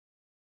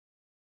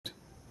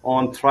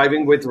on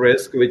thriving with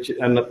risk,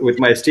 and with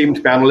my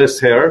esteemed panelists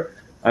here.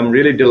 I'm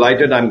really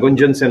delighted. I'm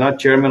Gunjan Sinha,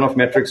 chairman of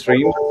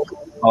MetricStream,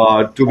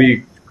 to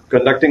be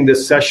conducting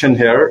this session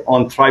here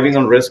on thriving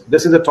on risk.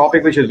 This is a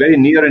topic which is very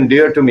near and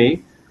dear to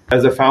me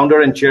as the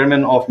founder and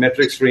chairman of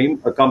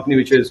MetricStream, a company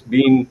which has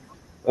been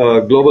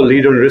a global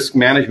leader in risk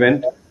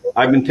management.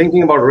 I've been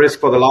thinking about risk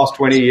for the last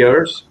 20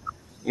 years,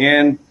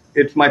 and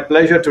it's my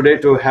pleasure today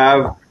to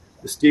have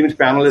esteemed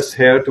panelists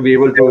here to be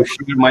able to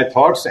share my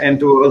thoughts and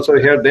to also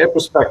hear their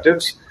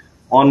perspectives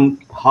on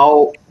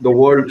how the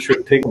world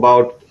should think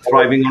about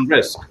thriving on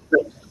risk.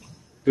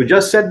 To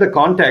just set the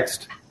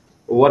context,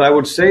 what I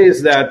would say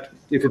is that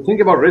if you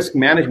think about risk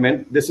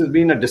management, this has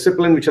been a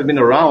discipline which has been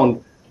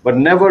around, but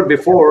never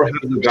before has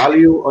the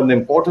value and the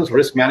importance of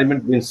risk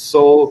management been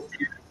so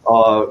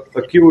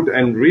acute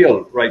and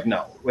real right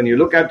now. When you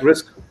look at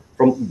risk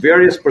from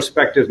various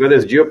perspectives, whether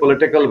it's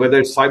geopolitical, whether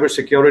it's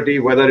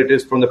cybersecurity, whether it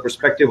is from the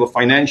perspective of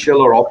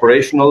financial or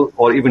operational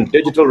or even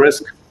digital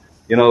risk,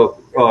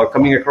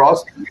 coming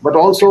across, but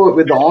also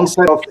with the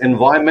onset of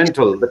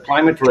environmental, the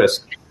climate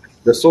risk,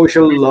 the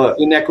social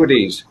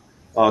inequities,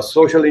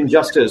 social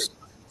injustice,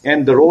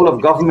 and the role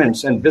of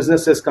governments and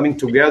businesses coming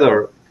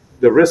together,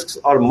 the risks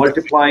are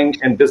multiplying,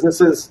 and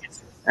businesses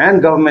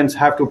and governments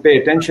have to pay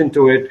attention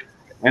to it.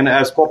 And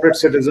as corporate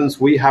citizens,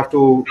 we have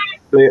to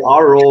play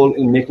our role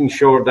in making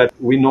sure that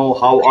we know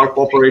how our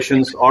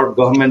corporations, our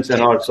governments,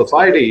 and our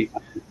society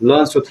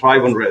learns to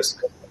thrive on risk.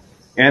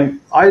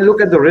 And I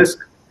look at the risk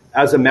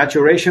as a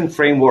maturation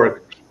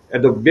framework.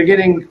 At the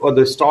beginning or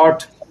the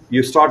start,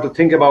 you start to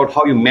think about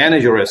how you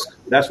manage a risk.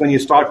 That's when you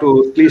start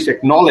to at least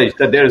acknowledge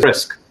that there is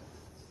risk.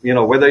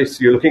 Whether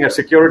you're looking at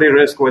security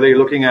risk, whether you're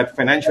looking at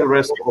financial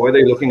risk, or whether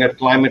you're looking at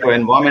climate or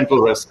environmental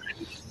risk.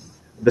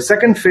 The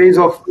second phase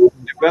of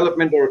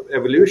development or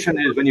evolution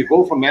is when you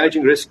go from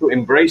managing risk to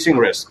embracing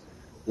risk,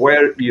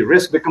 where the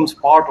risk becomes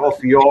part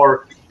of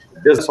your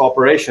business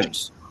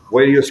operations,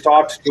 where you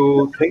start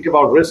to think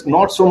about risk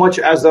not so much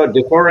as a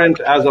deterrent,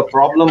 as a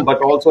problem,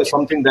 but also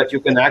something that you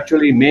can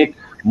actually make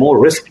more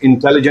risk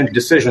intelligent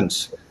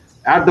decisions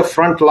at the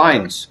front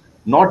lines,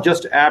 not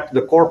just at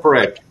the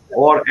corporate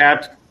or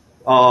at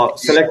a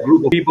select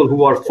group of people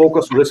who are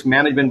focused on risk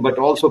management, but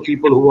also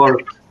people who are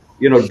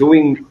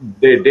doing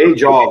their day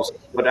jobs,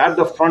 but at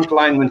the front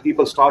line when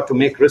people start to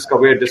make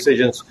risk-aware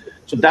decisions.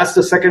 So that's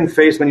the second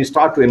phase when you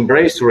start to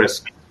embrace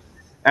risk.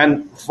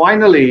 And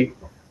finally,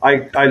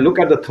 I look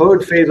at the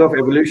third phase of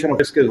evolution of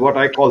risk is what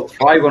I call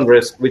thrive on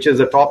risk, which is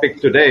the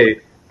topic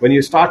today, when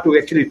you start to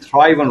actually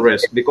thrive on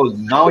risk, because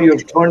now you're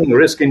turning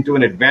risk into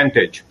an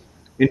advantage,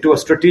 into a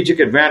strategic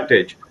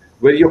advantage,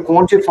 where you're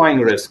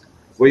quantifying risk,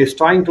 where you're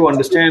trying to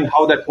understand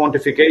how that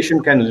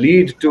quantification can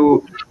lead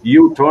to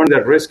you turn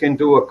that risk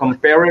into a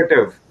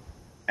comparative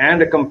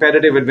and a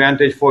competitive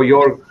advantage for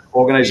your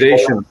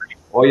organization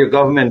or your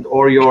government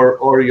or your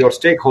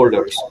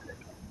stakeholders.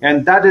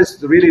 And that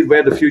is really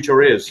where the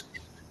future is.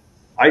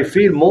 I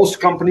feel most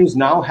companies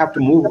now have to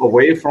moving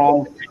away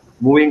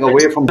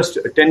from just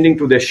attending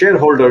to their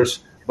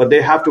shareholders, but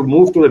they have to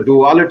move to the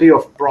duality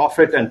of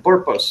profit and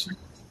purpose,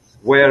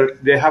 where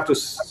they have to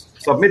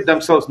submit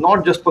themselves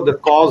not just for the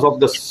cause of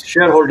the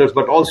shareholders,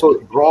 but also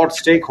broad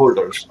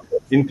stakeholders,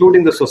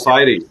 including the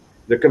society,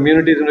 the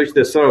communities in which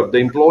they serve, the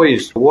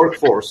employees, the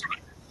workforce,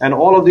 and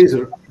all of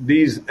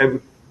these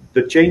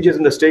the changes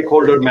in the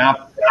stakeholder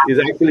map is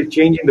actually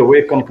changing the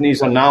way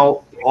companies are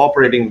now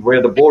operating,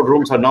 where the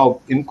boardrooms are now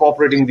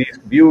incorporating these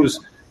views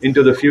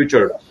into the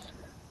future.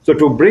 So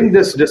to bring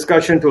this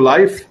discussion to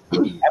life,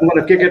 I'm going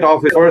to kick it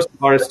off with first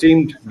our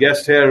esteemed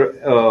guest here,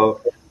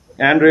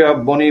 Andrea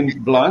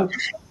Bonime-Blanc.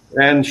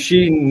 And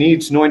she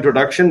needs no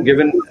introduction,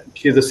 given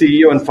she's the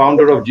CEO and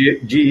founder of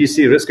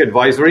GEC Risk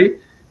Advisory,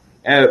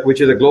 which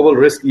is a global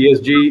risk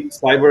ESG,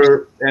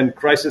 cyber, and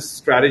crisis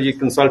strategy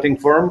consulting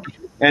firm.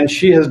 And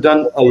she has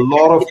done a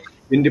lot of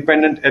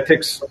independent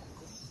ethics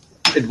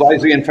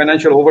advisory and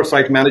financial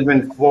oversight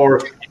management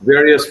for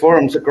various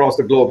firms across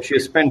the globe. She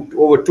has spent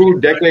over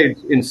 2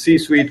 decades in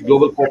C-suite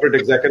global corporate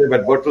executive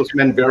at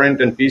Bertelsmann, Verint,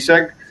 and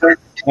PSEG.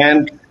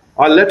 And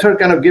I'll let her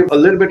kind of give a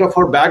little bit of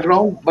her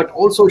background, but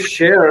also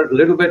share a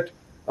little bit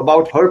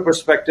about her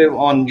perspective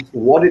on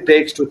what it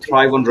takes to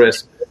thrive on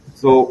risk.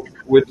 So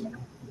with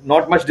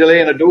not much delay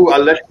and ado,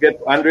 I'll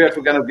get Andrea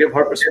to kind of give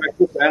her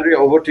perspective. Andrea,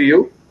 over to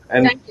you.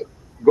 And thank you.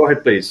 Go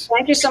ahead, please.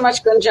 Thank you so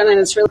much, Gunjan, and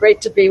it's really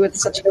great to be with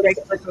such a great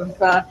group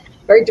of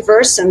very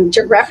diverse and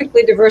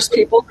geographically diverse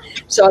people.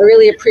 So I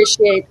really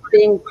appreciate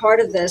being part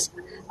of this.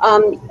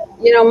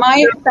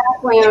 My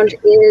background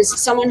is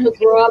someone who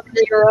grew up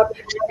in Europe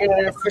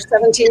for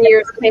 17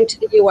 years, came to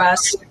the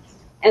U.S.,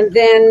 and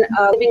then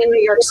living in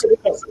New York City,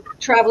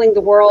 traveling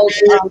the world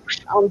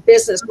on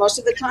business most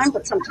of the time,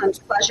 but sometimes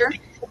pleasure,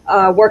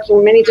 working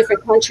in many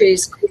different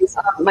countries.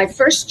 My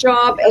first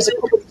job as a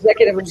corporate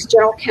executive was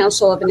general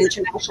counsel of an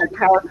international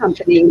power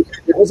company.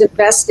 I was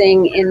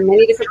investing in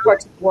many different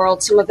parts of the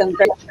world, some of them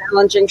very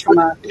challenging from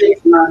a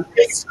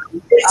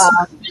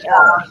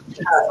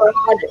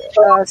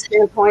fraud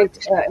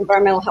standpoint,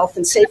 environmental health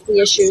and safety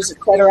issues, et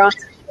cetera.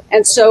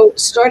 And so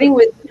starting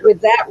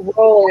with that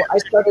role, I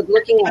started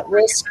looking at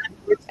risk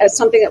as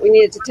something that we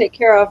needed to take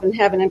care of and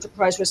have an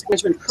enterprise risk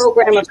management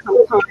program of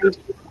some kind.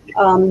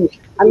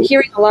 I'm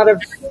hearing a lot of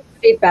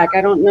feedback.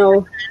 I don't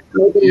know.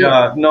 Maybe.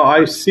 Yeah, no,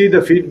 I see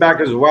the feedback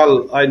as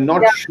well. I'm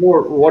not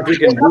sure what we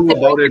can do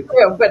about it.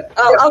 But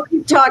I'll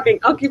keep talking.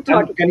 I'll keep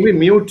talking. Can we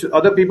mute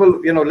other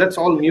people? Let's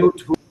all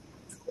mute.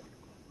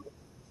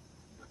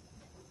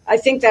 I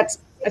think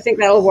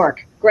that'll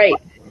work. Great.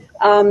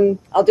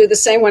 I'll do the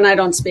same when I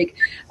don't speak.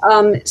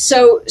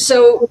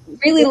 So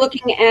really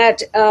looking at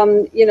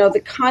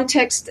the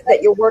context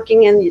that you're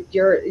working in,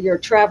 you're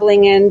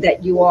traveling in,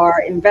 that you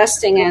are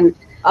investing in,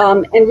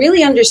 and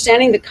really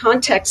understanding the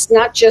context,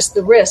 not just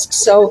the risks.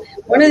 So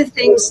one of the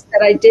things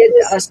that I did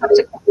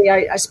subsequently,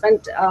 I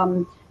spent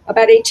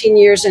about 18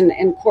 years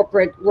in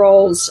corporate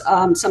roles,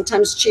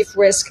 sometimes chief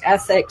risk,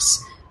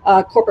 ethics,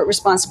 corporate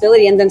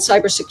responsibility, and then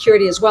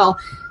cybersecurity as well.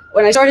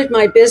 When I started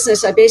my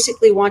business, I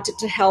basically wanted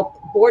to help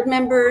board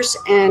members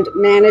and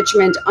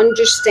management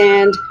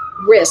understand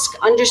risk,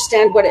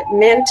 understand what it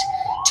meant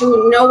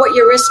to know what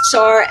your risks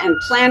are and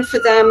plan for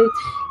them.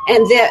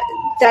 And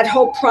that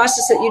whole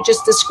process that you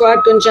just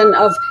described, Gunjan,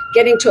 of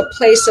getting to a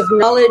place of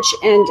knowledge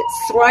and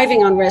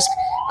thriving on risk,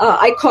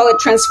 I call it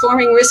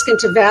transforming risk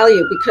into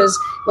value, because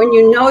when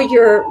you know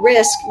your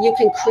risk, you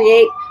can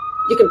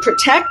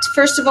protect,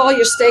 first of all,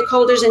 your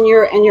stakeholders and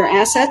your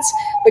assets,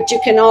 but you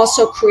can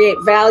also create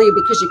value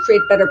because you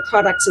create better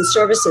products and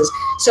services.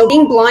 So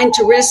being blind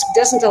to risk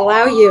doesn't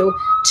allow you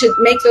to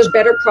make those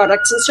better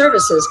products and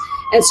services.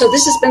 And so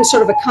this has been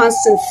sort of a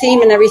constant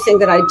theme in everything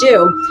that I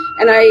do.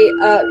 And I,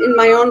 in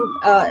my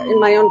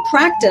own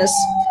practice,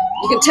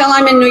 you can tell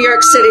I'm in New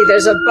York City.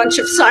 There's a bunch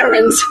of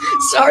sirens.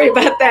 Sorry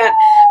about that.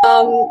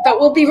 But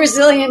we'll be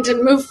resilient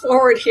and move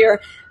forward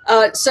here.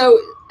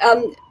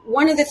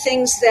 One of the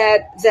things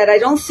that I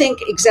don't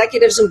think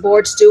executives and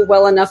boards do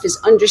well enough is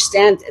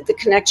understand the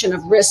connection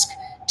of risk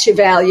to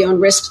value and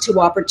risk to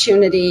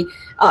opportunity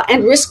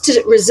and risk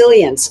to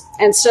resilience.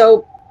 And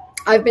so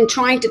I've been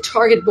trying to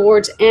target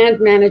boards and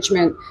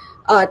management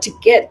to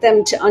get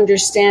them to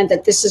understand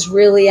that this is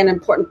really an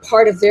important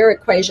part of their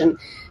equation.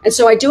 And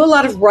so I do a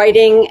lot of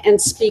writing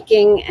and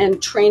speaking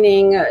and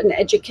training and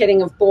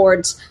educating of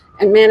boards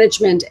and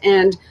management.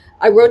 And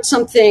I wrote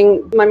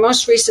something, my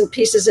most recent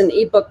piece is an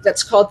ebook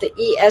that's called the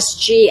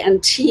ESG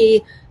and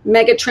T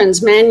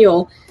Megatrends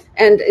Manual.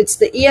 And it's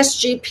the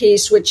ESG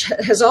piece, which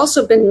has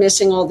also been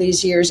missing all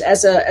these years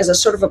as a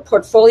sort of a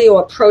portfolio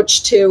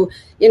approach to,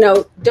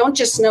 don't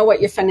just know what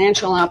your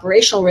financial and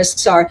operational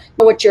risks are,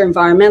 know what your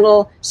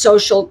environmental,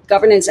 social,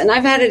 governance. And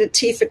I've added a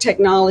T for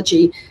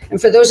technology. And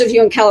for those of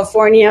you in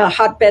California, a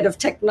hotbed of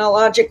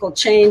technological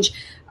change,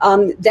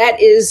 that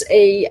is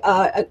a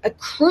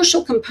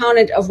crucial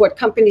component of what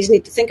companies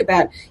need to think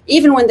about.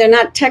 Even when they're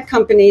not tech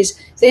companies,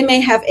 they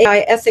may have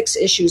AI ethics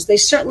issues. They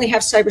certainly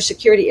have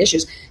cybersecurity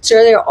issues. So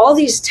there are all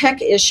these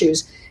tech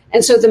issues.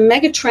 And so the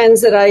mega trends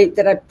that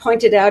I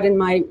pointed out in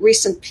my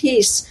recent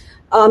piece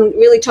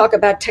really talk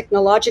about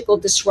technological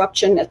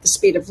disruption at the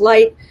speed of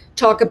light,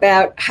 talk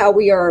about how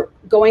we are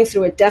going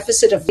through a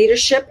deficit of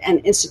leadership and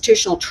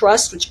institutional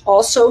trust, which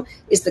also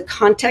is the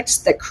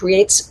context that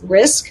creates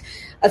risk.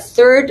 A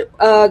third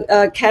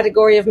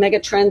category of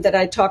megatrend that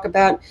I talk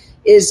about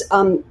is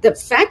the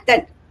fact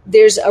that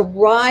there's a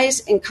rise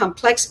in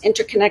complex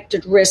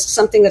interconnected risks,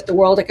 something that the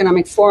World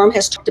Economic Forum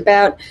has talked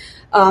about,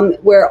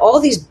 where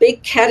all these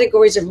big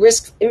categories of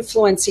risk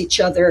influence each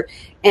other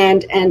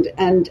and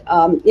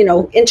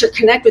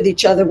interconnect with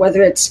each other,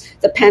 whether it's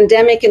the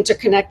pandemic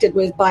interconnected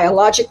with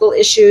biological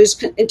issues,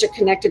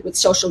 interconnected with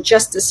social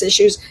justice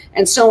issues,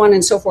 and so on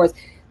and so forth.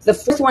 The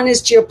fourth one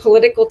is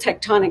geopolitical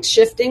tectonic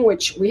shifting,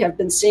 which we have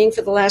been seeing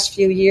for the last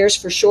few years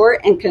for sure,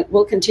 and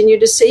will continue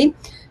to see.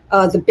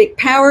 The big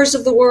powers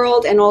of the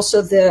world and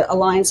also the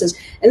alliances.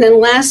 And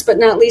then last but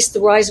not least, the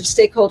rise of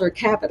stakeholder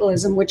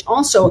capitalism, which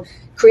also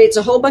creates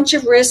a whole bunch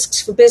of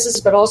risks for business,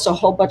 but also a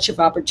whole bunch of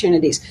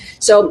opportunities.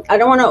 So I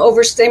don't want to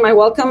overstay my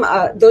welcome.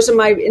 Those are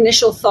my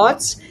initial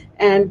thoughts,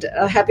 and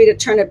happy to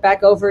turn it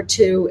back over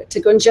to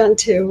Gunjan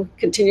to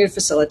continue to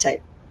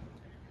facilitate.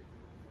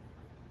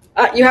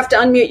 You have to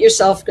unmute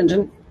yourself,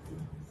 Gunjan.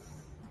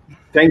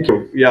 Thank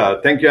you.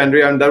 Yeah, thank you,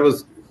 Andrea. And that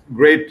was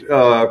great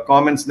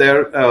comments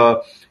there.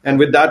 And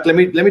with that, let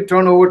me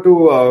turn over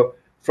to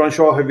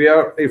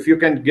François-Xavier. If you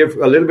can give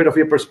a little bit of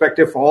your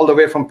perspective all the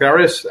way from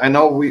Paris. I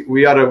know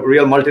we are a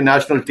real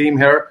multinational team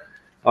here,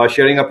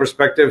 sharing a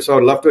perspective. So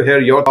I'd love to hear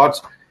your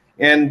thoughts.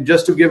 And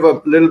just to give a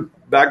little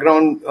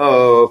background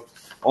on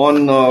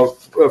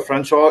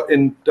François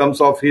in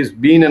terms of he's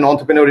been an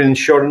entrepreneur in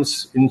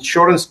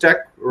insurance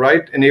tech,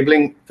 right?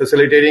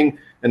 Facilitating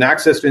and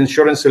access to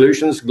insurance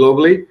solutions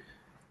globally.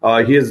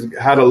 He has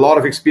had a lot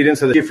of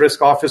experience as a chief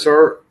risk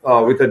officer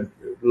with a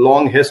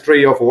long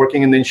history of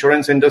working in the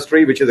insurance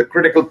industry, which is a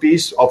critical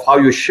piece of how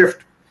you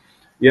shift,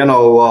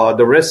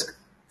 the risk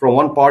from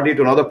one party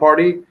to another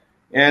party,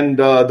 and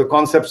the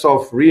concepts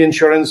of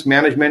reinsurance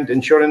management,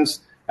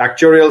 insurance,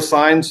 actuarial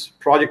science,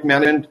 project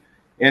management,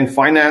 and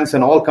finance,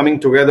 and all coming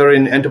together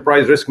in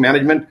enterprise risk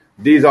management.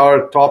 These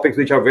are topics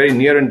which are very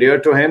near and dear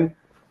to him.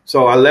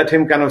 So I'll let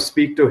him kind of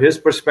speak to his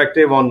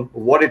perspective on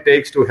what it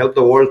takes to help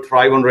the world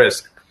thrive on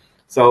risk.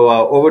 So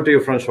over to you,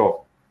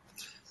 François.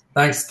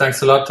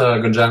 Thanks a lot,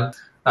 Gunjan.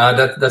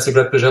 That's a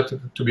great pleasure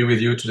to be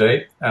with you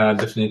today.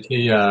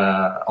 Definitely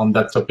on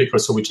that topic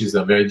also, which is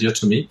very dear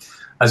to me.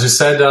 As you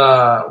said,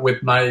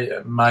 with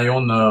my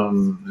own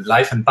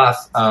life and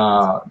path,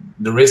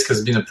 the risk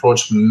has been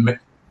approached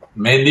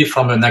mainly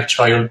from an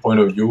actuarial point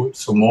of view,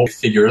 so more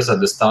figures at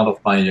the start of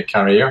my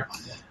career,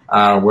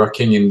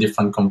 working in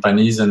different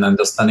companies and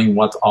understanding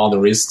what are the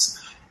risks.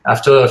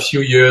 After a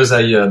few years,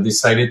 I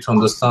decided to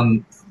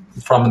understand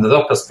from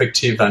another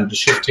perspective and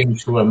shifting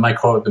to the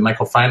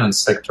microfinance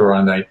sector,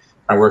 and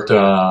I worked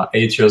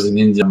 8 years in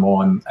India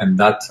more and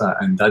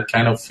that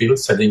kind of field,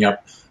 setting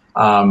up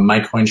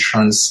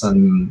microinsurance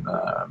and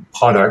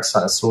products,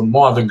 so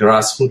more at the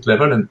grassroots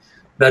level, and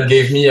that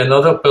gave me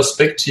another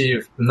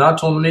perspective,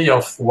 not only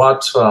of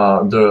what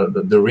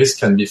the risk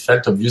can be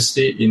felt,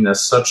 obviously, in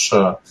such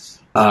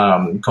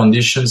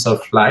conditions of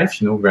life,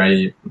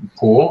 very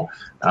poor.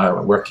 I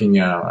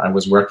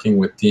was working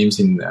with teams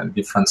in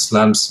different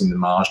slums in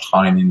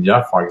Maharashtra in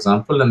India, for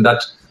example, and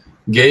that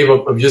gave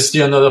obviously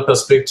another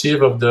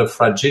perspective of the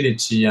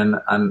fragility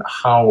and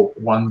how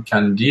one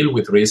can deal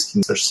with risk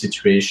in such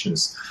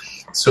situations.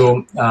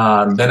 So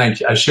then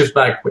I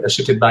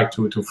shifted back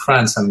to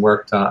France and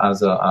worked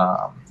as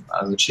a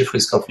chief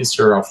risk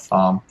officer of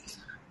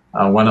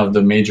one of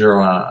the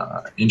major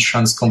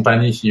insurance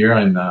company here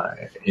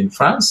in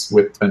France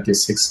with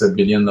 26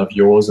 billion of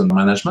euros in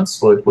management.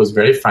 So it was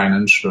very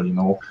financial,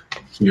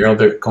 Here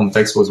the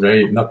context was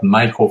very not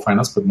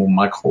microfinance but more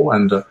macro,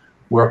 and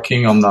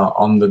working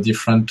on the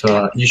different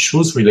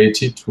issues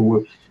related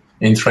to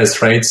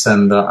interest rates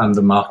and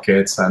the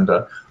markets. And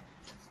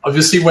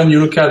obviously, when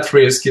you look at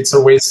risk, it's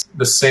always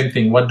the same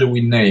thing. What do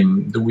we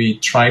name? Do we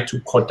try to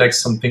protect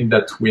something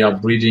that we are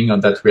breeding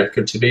or that we are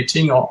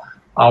cultivating, or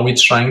are we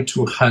trying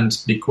to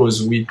hunt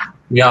because we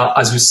are,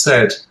 as you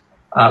said,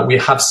 we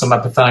have some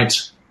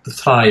appetite to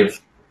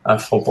thrive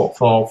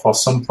for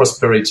some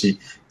prosperity.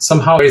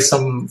 Somehow there is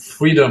some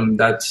freedom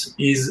that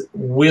is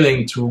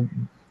willing to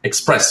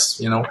express,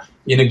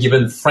 in a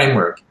given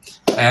framework.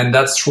 And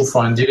that's true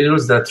for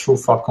individuals, that's true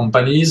for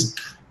companies.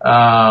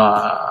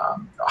 How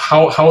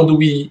do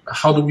we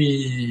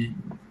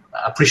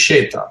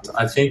appreciate that?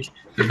 I think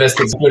the best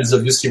example is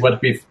obviously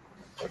what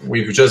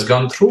we've just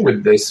gone through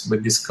with this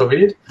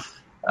COVID.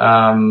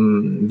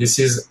 This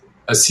is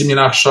a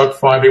similar shock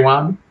for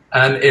everyone,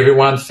 and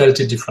everyone felt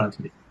it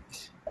differently.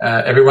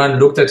 Everyone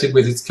looked at it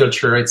with its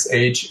culture, its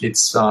age,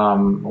 its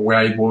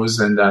where it was,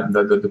 and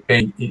the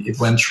pain it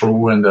went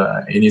through, and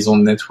in his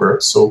own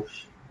network. So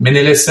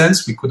many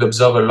lessons, we could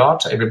observe a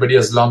lot. Everybody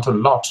has learned a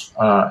lot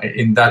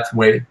in that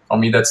way. For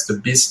me, that's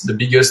the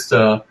biggest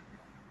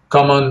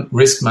common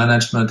risk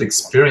management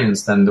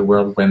experience that the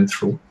world went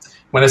through.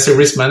 When I say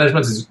risk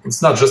management,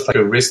 it's not just like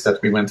a risk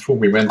that we went through.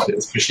 We went,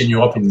 especially in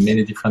Europe, in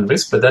many different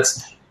risks. But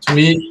that's, to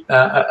me,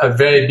 a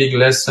very big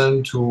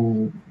lesson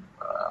to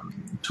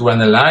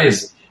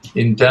analyze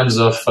in terms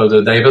of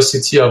the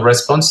diversity of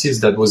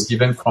responses that was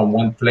given from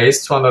one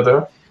place to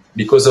another,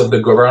 because of the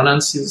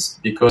governances,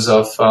 because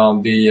of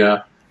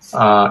the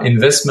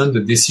investment, the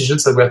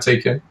decisions that were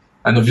taken.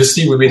 And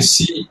obviously, we will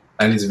see,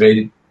 and it's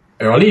very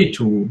early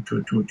to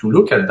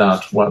look at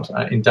that, what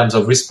in terms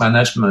of risk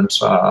management,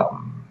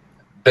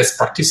 best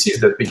practices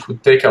that we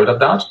could take out of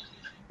that.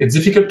 It's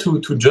difficult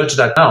to judge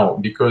that now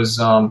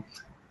because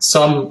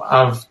some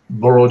have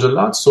borrowed a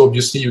lot. So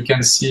obviously you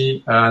can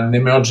see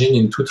emerging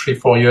in 2, 3,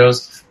 4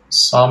 years,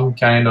 some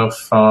kind of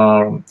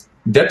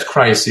debt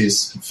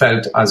crisis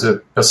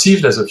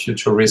perceived as a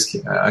future risk,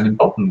 an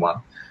important one.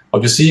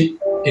 Obviously,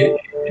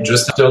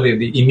 just after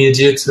the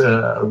immediate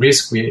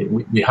risk,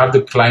 we have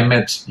the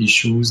climate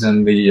issues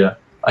and the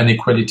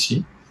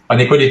inequality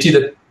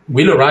that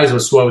will arise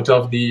also out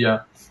of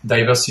the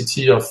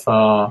diversity of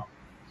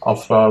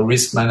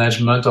risk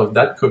management of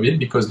that COVID,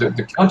 because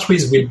the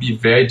countries will be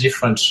very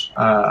different.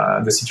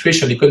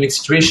 The economic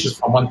situations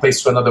from one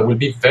place to another will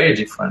be very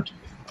different.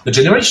 The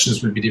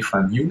generations will be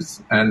different.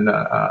 Youth and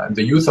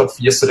the youth of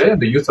yesterday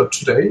and the youth of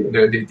today,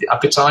 the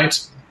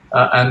appetite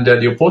and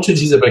the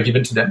opportunities that were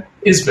given to them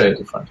is very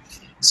different.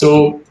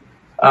 So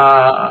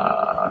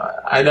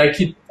I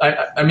like it.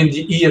 I mean,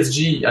 the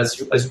ESG, as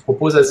you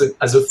propose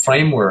as a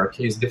framework,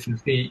 is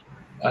definitely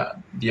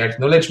the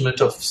acknowledgement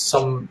of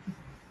some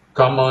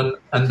common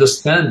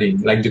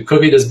understanding. Like the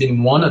COVID has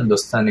been one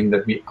understanding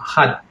that we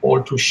had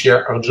all to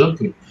share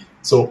urgently.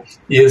 So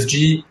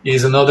ESG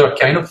is another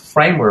kind of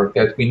framework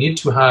that we need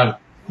to have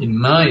in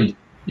mind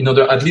in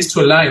order at least to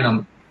align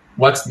on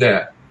what's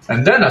there.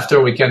 And then after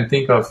we can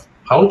think of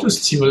how to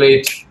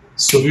stimulate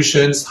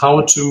solutions,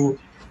 how to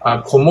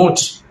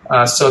promote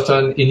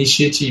certain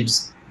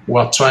initiatives. We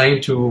are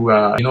trying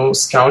to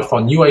scout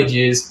for new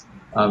ideas.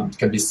 It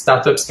can be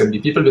startups, can be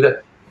people with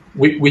that.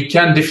 We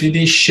can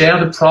definitely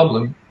share the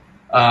problem.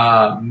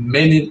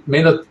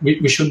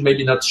 We should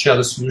maybe not share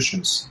the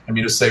solutions. I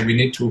mean, to say we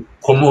need to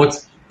promote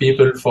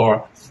people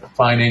for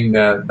finding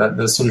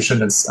the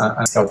solution and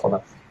scout for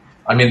that.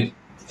 I mean,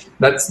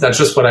 that's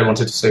just what I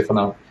wanted to say for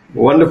now.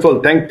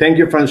 Wonderful. Thank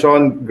you,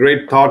 Francois.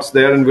 Great thoughts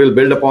there, and we'll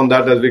build upon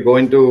that as we go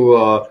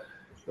into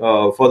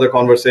further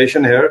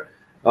conversation here.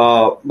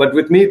 But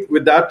with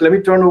that, let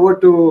me turn over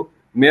to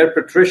Mayor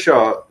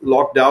Patricia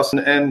Dawson,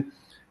 and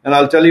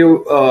I'll tell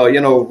you,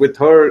 with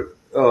her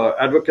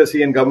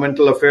advocacy and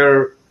governmental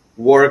affair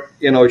work,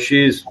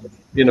 she's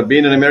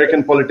been an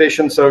American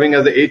politician serving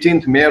as the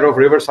 18th mayor of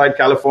Riverside,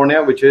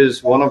 California, which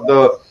is one of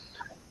the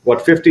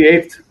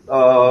 58th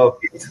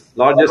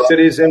largest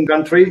cities in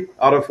country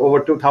out of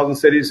over 2,000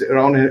 cities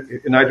around the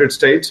United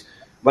States.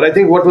 But I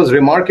think what was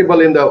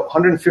remarkable in the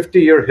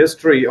 150-year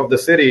history of the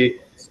city,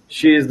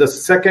 she is the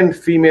second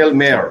female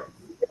mayor.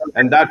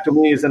 And that to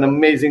me is an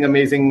amazing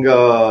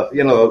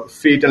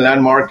feat and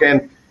landmark.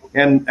 And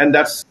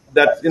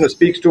that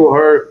speaks to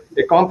her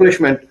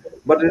accomplishment.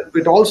 But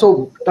it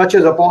also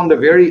touches upon the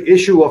very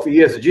issue of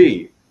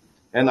ESG.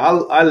 And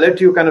I'll let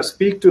you kind of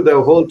speak to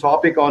the whole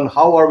topic on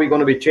how are we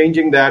going to be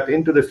changing that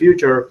into the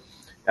future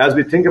as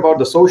we think about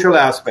the social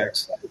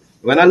aspects.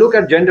 When I look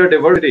at gender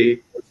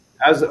diversity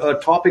as a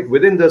topic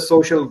within the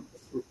social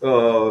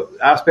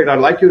aspect,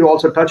 I'd like you to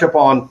also touch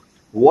upon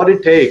what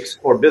it takes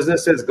for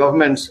businesses,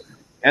 governments,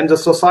 and the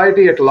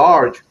society at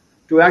large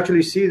to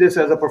actually see this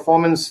as a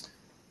performance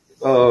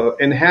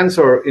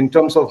enhancer in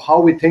terms of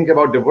how we think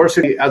about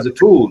diversity as a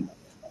tool,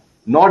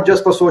 not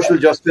just for social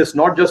justice,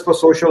 not just for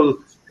social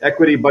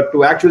equity, but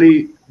to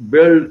actually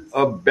build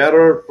a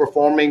better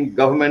performing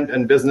government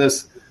and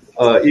business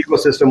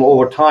ecosystem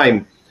over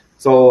time.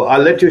 So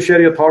I'll let you share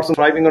your thoughts on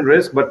thriving on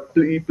risk, but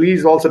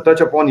please also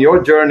touch upon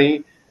your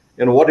journey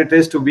and what it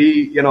is to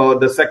be,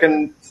 the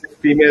second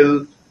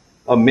female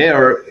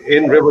mayor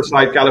in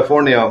Riverside,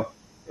 California,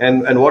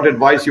 and what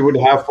advice you would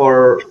have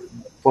for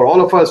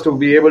all of us to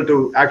be able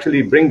to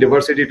actually bring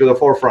diversity to the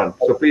forefront.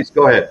 So please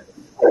go ahead.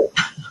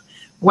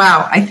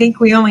 Wow, I think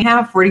we only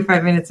have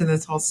 45 minutes in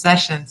this whole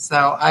session,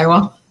 so I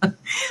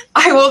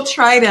will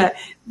try to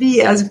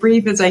be as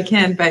brief as I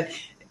can. But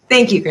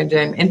thank you,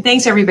 Gunjan, and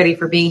thanks everybody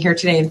for being here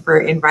today and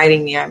for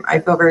inviting me. I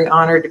feel very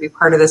honored to be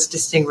part of this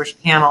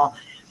distinguished panel.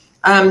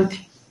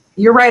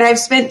 You're right, I've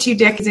spent 2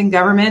 decades in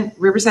government.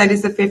 Riverside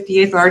is the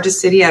 58th largest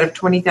city out of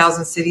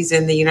 20,000 cities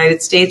in the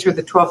United States. We're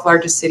the 12th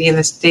largest city in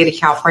the state of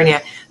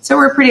California, so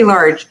we're pretty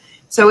large.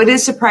 So it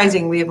is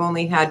surprising we have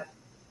only had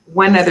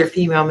one other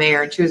female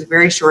mayor, and she was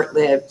very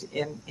short-lived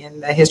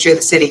in the history of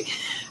the city.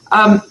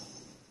 I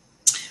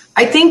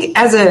think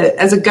as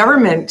a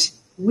government,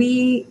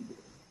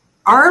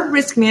 our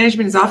risk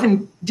management is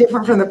often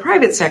different from the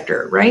private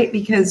sector, right?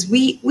 Because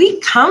we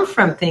come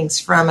from things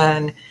from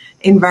an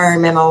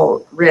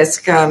environmental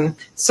risk,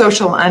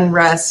 social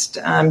unrest,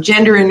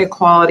 gender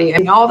inequality. I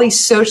mean, all these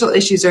social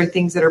issues are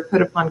things that are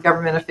put upon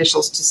government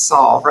officials to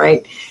solve,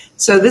 right?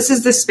 So this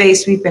is the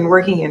space we've been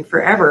working in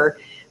forever,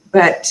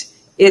 but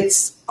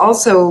it's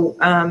also,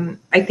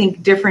 I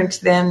think, different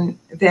than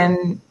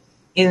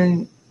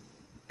in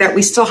that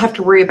we still have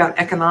to worry about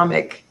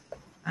economic,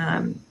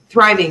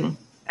 thriving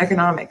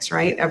economics,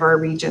 right, of our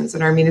regions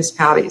and our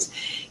municipalities.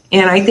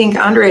 And I think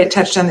Andrea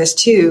touched on this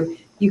too.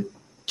 You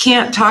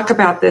can't talk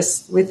about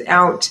this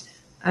without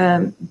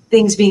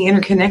things being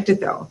interconnected,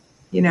 though.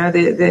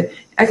 The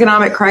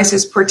economic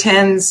crisis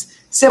portends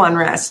civil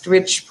unrest,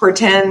 which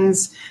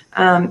portends,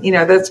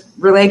 that's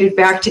related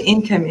back to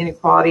income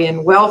inequality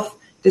and wealth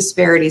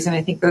disparities, and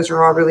I think those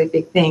are all really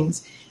big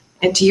things.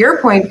 And to your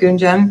point,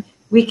 Gunjan,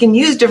 we can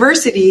use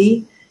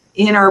diversity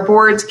in our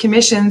boards,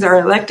 commissions, our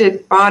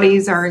elected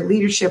bodies, our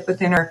leadership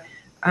within our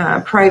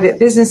private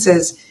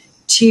businesses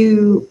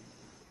to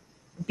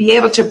be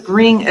able to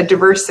bring a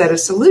diverse set of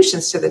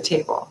solutions to the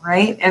table,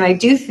 right? And I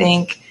do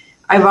think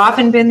I've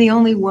often been the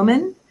only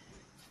woman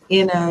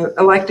in an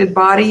elected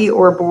body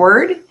or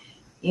board,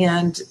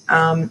 and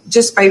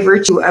just by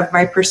virtue of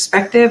my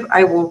perspective,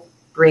 I will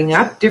bring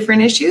up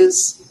different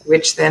issues,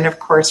 which then, of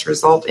course,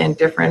 result in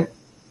different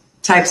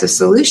types of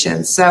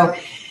solutions. So,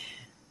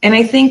 and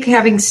I think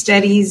having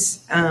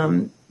studies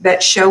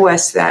that show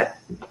us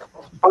that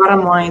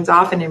bottom lines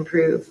often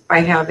improve by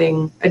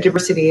having a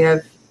diversity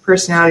of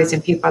personalities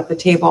and people at the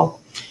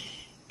table.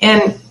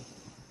 And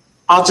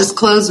I'll just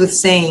close with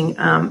saying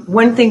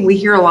one thing we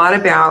hear a lot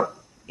about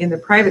in the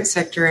private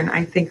sector, and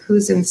I think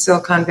who's in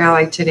Silicon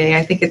Valley today?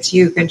 I think it's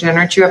you, Gunjan.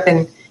 Aren't you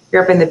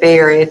you're up in the Bay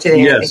Area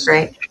today? Yes. I think,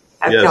 right?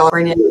 At Yes.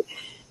 California.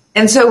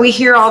 And so we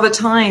hear all the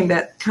time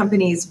that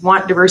companies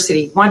want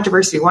diversity,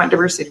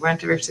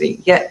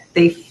 yet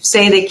they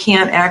say they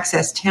can't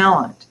access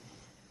talent.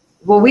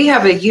 Well, we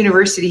have a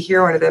university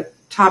here, one of the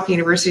top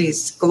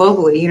universities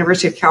globally,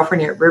 University of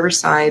California at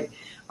Riverside.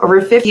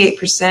 Over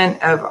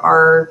 58% of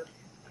our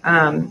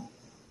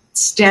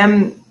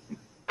STEM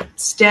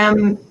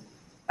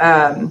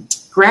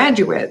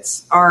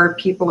graduates are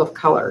people of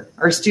color,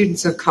 are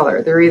students of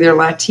color. They're either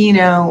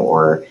Latino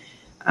or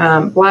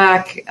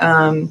Black,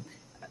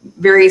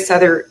 various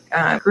other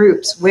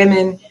groups,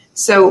 women.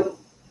 So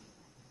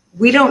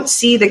we don't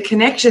see the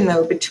connection,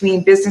 though,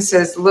 between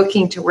businesses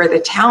looking to where the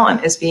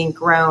talent is being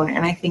grown.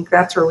 And I think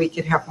that's where we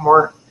could have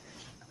more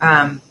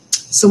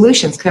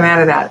solutions come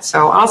out of that.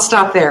 So I'll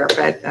stop there,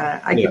 but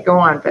I could go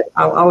on, but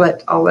I'll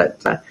let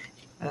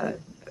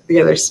the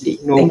the other Steve.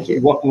 Thank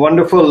you.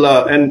 Wonderful.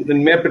 And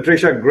Mayor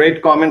Patricia,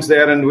 great comments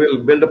there, and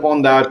we'll build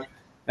upon that.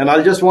 And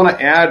I'll just want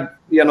to add,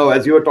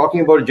 as you were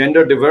talking about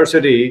gender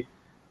diversity,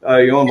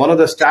 one of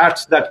the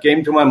stats that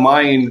came to my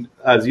mind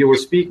as you were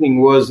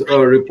speaking was a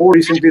report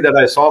recently that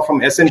I saw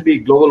from S&P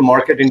Global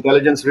Market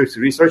Intelligence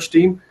Research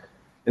Team.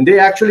 And they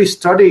actually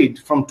studied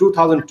from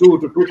 2002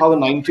 to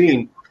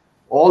 2019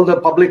 all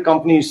the public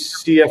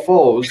companies'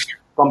 CFOs,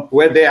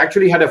 where they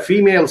actually had a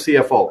female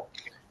CFO.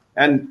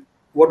 And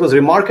what was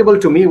remarkable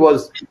to me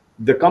was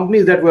the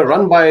companies that were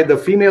run by the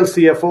female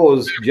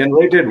CFOs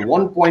generated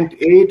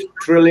 $1.8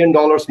 trillion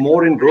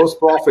more in gross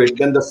profit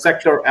than the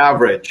sector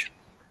average,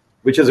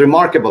 which is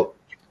remarkable.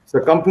 So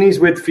companies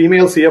with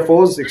female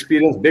CFOs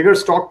experience bigger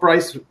stock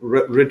price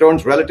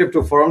returns relative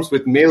to firms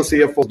with male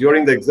CFOs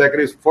during the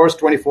executive's first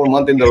 24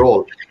 months in the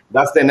role.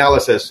 That's the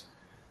analysis.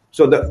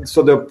 So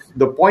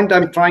the point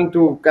I'm trying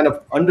to kind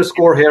of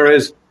underscore here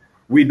is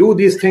we do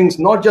these things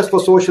not just for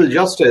social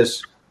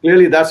justice.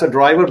 Clearly, that's a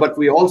driver, but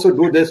we also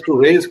do this to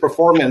raise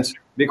performance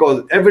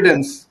because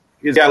evidence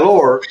is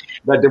galore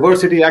that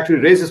diversity actually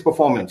raises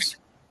performance,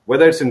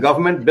 whether it's in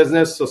government,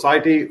 business,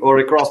 society, or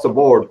across the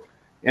board.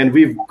 And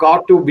we've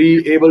got to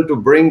be able to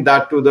bring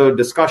that to the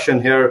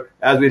discussion here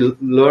as we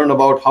learn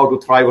about how to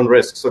thrive on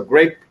risk. So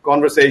great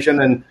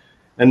conversation.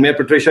 And Mayor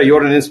Patricia,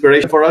 you're an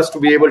inspiration for us to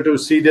be able to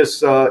see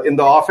this in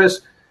the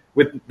office.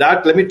 With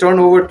that, let me turn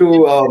over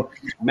to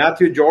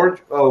Mathieu Gorge,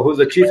 who's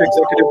the Chief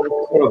Executive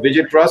Officer of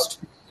VigiTrust.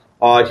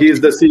 He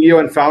is the CEO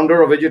and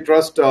founder of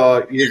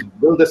VigiTrust. He's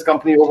built this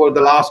company over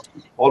the last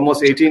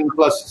almost 18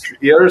 plus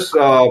years.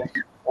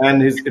 And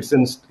he's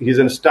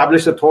an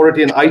established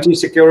authority in IT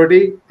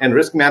security and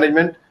risk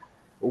management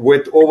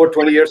with over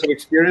 20 years of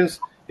experience.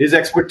 His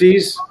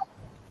expertise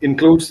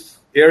includes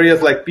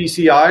areas like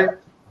PCI,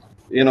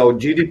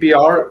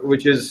 GDPR,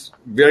 which is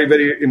very,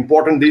 very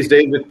important these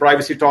days with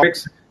privacy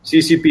topics,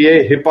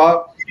 CCPA,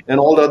 HIPAA, and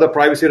all the other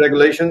privacy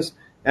regulations.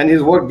 And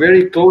he's worked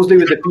very closely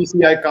with the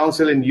PCI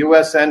Council in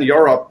US and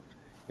Europe.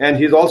 And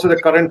he's also the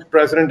current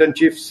president and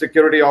chief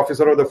security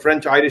officer of the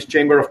French-Irish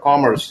Chamber of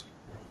Commerce.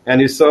 And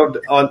he served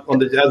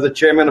as the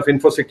chairman of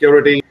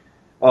InfoSecurity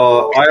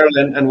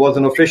Ireland and was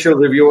an official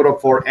reviewer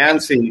for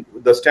ANSI,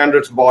 the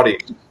standards body.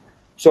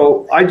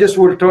 So I just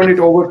will turn it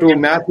over to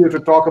Mathieu to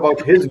talk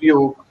about his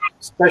view,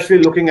 especially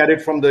looking at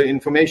it from the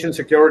information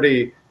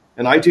security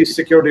and IT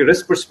security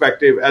risk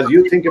perspective as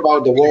you think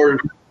about the world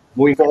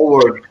moving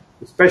forward,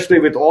 especially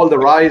with all the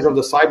rise of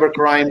the cyber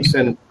crimes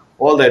and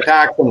all the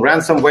attacks and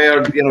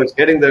ransomware. It's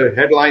getting the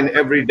headline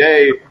every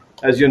day,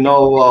 as you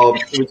know,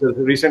 which has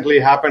recently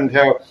happened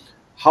here.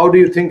 How do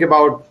you think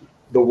about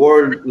the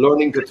world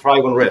learning to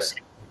thrive on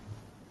risk?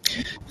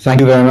 Thank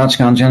you very much,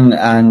 Gunjan,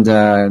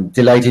 and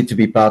delighted to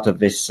be part of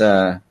this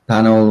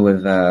panel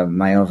with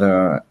my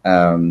other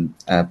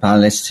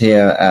panelists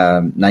here.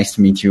 Nice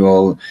to meet you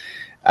all.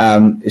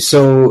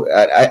 So,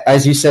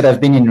 as you said,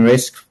 I've been in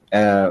risk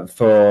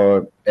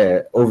for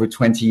over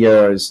 20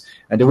 years.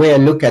 And the way I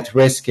look at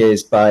risk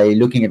is by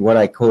looking at what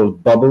I call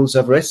bubbles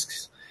of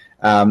risks.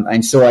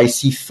 And so I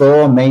see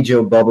four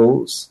major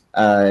bubbles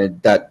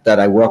that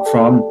I work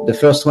from. The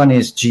first one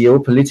is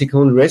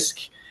geopolitical risk.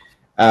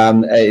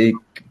 A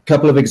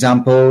couple of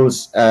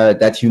examples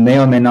that you may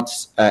or may not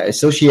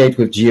associate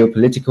with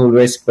geopolitical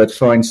risk, but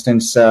for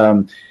instance,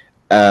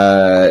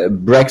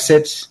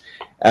 Brexit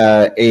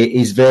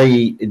is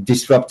very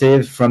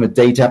disruptive from a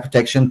data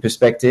protection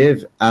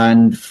perspective.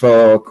 And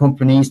for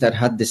companies that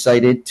had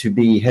decided to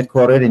be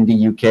headquartered in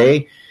the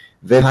UK,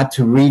 they had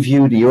to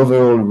review the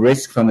overall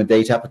risk from a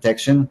data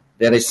protection.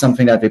 That is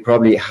something that they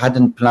probably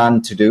hadn't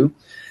planned to do.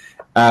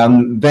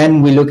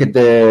 Then we look at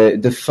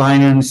the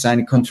finance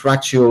and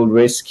contractual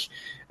risk,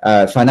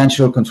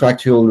 financial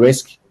contractual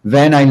risk.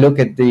 Then I look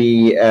at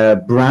the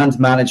brand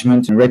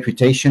management and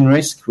reputation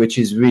risk, which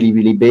is really,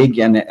 really big.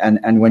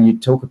 And when you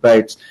talk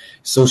about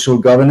social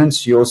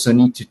governance, you also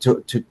need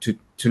to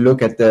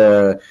look at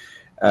the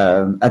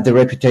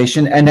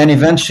reputation, and then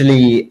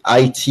eventually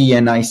IT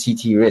and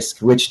ICT risk,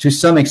 which to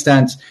some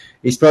extent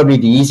is probably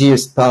the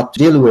easiest part to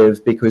deal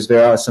with because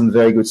there are some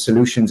very good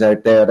solutions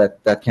out there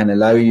that can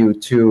allow you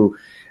to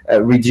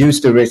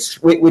reduce the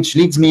risk, which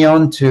leads me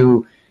on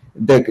to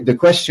the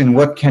question,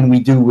 what can we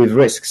do with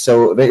risk?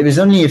 So there's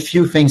only a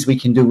few things we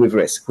can do with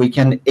risk. We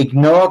can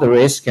ignore the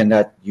risk, and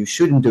that you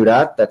shouldn't do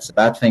that. That's a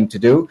bad thing to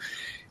do.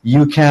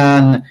 You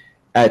can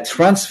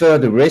transfer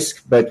the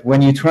risk, but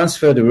when you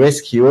transfer the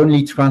risk, you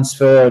only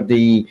transfer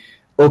the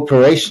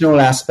operational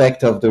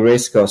aspect of the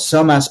risk or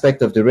some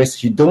aspect of the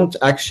risk. You don't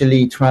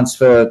actually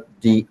transfer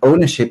the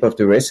ownership of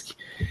the risk.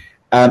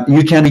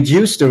 You can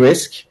reduce the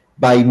risk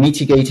by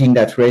mitigating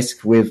that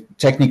risk with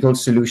technical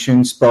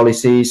solutions,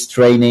 policies,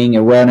 training,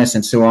 awareness,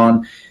 and so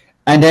on.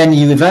 And then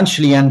you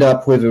eventually end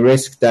up with a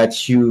risk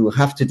that you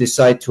have to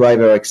decide to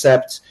either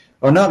accept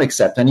or not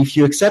accept. And if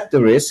you accept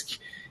the risk,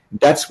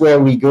 that's where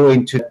we go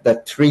into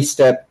that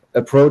three-step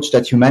approach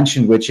that you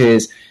mentioned, which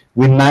is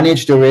we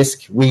manage the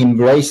risk, we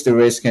embrace the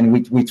risk, and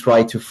we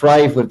try to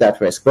thrive with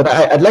that risk. But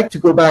I'd like to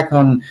go back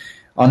on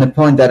a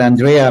point that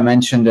Andrea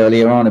mentioned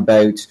earlier on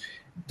about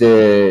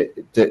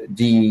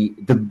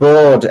the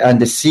board and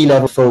the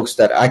C-level folks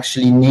that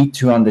actually need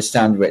to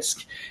understand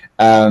risk.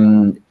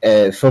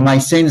 For my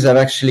sins, I've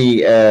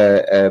actually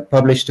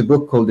published a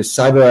book called The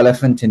Cyber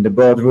Elephant in the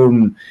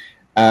Boardroom,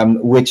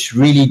 which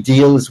really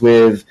deals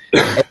with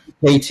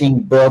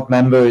educating board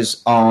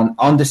members on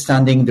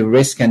understanding the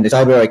risk and the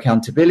cyber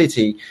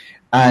accountability.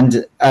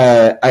 And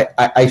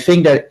I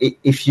think that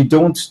if you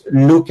don't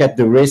look at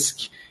the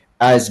risk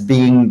as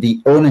being the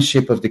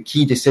ownership of the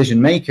key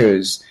decision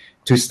makers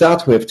to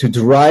start with, to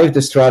drive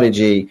the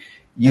strategy,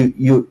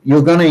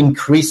 you're going to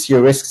increase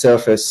your risk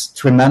surface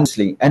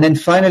tremendously. And then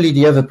finally,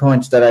 the other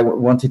point that I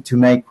wanted to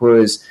make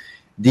was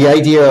the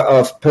idea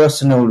of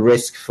personal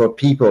risk for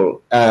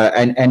people.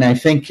 And I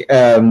think,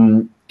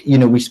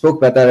 we spoke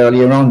about that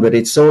earlier on, but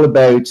it's all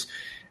about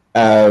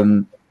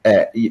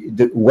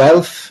the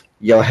wealth,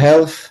 your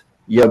health,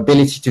 your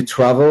ability to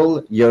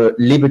travel, your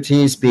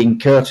liberties being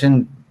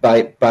curtailed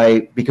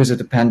because of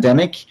the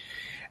pandemic.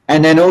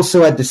 And then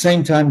also at the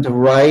same time, the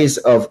rise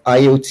of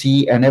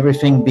IoT and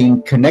everything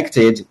being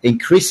connected,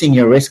 increasing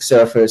your risk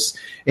surface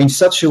in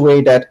such a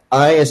way that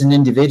I, as an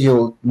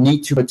individual,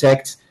 need to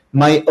protect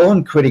my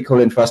own critical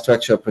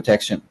infrastructure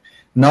protection,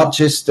 not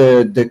just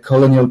the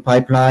colonial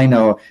pipeline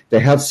or the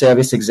health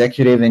service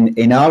executive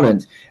in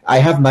Ireland. I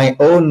have my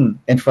own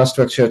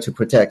infrastructure to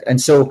protect. And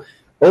so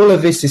all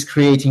of this is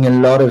creating a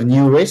lot of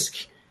new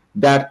risk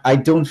that I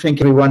don't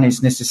think everyone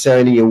is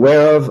necessarily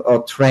aware of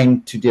or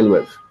trained to deal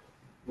with.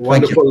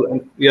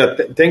 Wonderful.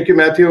 Thank you,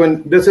 Matthew.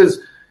 And this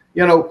is,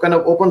 kind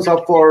of opens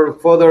up for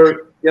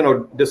further,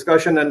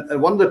 discussion.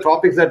 And one of the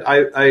topics that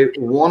I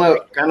want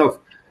to kind of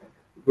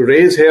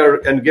raise here,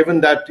 and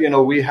given that,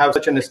 we have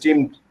such an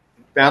esteemed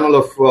panel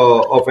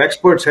of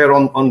experts here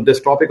on this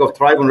topic of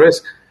thrive on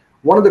risk,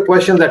 one of the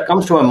questions that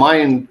comes to my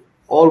mind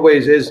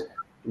always is,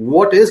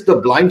 what is the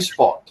blind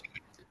spot?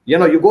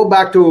 You go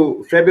back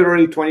to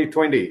February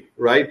 2020,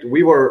 right?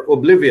 We were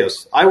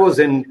oblivious. I was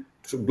in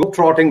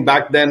globetrotting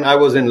back then. I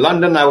was in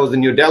London. I was in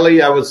New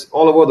Delhi. I was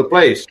all over the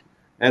place.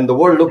 And the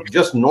world looked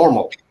just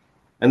normal.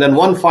 And then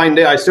one fine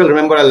day, I still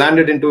remember I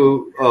landed in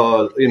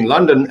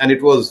London, and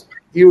it was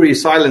eerie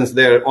silence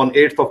there on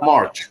 8th of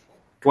March,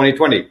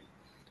 2020.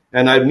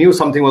 And I knew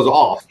something was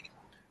off.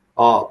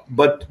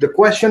 But the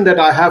question that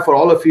I have for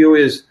all of you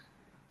is,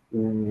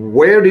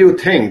 where do you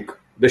think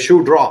the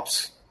shoe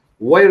drops?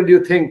 Where do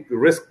you think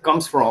risk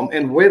comes from?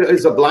 And where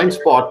is a blind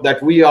spot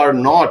that we are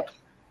not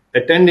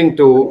attending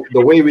to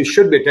the way we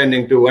should be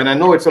attending to? And I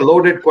know it's a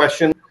loaded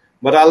question,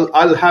 but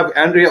I'll have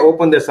Andrea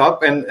open this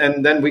up,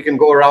 and then we can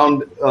go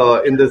around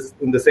in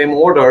the same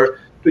order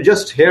to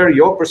just hear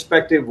your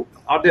perspective.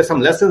 Are there some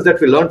lessons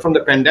that we learned from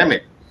the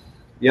pandemic,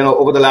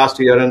 over the last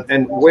year,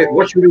 and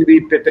what should we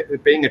be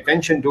paying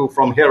attention to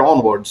from here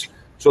onwards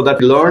so that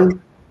we learn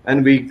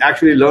and we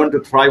actually learn to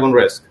thrive on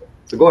risk?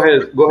 So go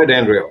ahead,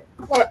 Andrea.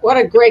 What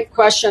a great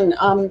question.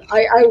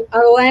 I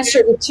will answer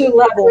it in two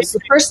levels. The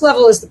first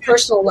level is the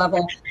personal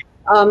level.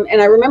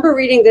 And I remember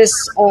reading this,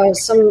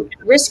 some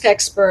risk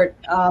expert,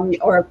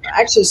 or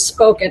actually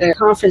spoke at a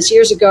conference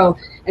years ago,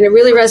 and it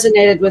really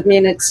resonated with me.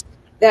 And it's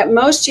that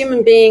most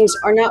human beings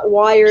are not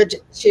wired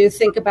to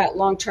think about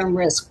long-term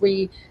risk.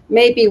 We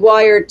may be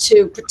wired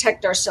to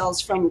protect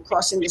ourselves from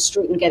crossing the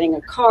street and getting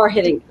a car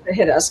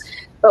hit us,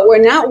 but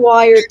we're not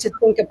wired to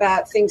think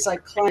about things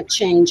like climate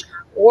change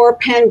or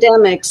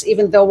pandemics,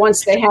 even though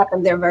once they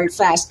happen, they're very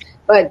fast.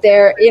 But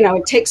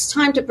it takes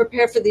time to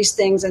prepare for these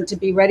things and to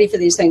be ready for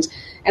these things.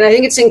 And I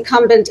think it's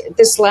incumbent,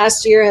 this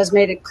last year has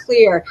made it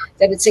clear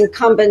that it's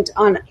incumbent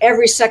on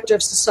every sector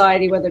of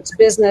society, whether it's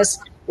business,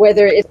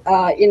 whether it's,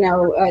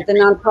 the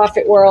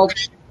nonprofit world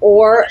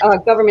or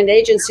government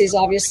agencies,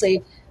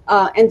 obviously.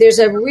 And there's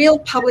a real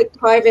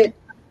public-private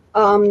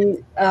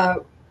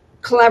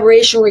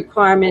collaboration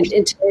requirement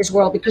in today's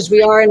world, because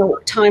we are in a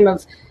time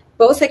of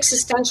both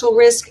existential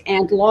risk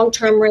and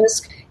long-term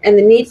risk, and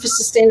the need for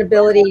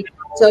sustainability.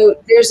 So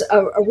there's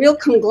a real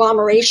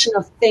conglomeration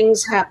of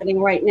things happening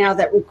right now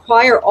that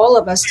require all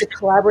of us to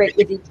collaborate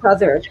with each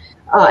other.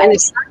 And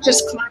it's not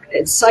just climate,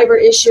 it's cyber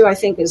issue, I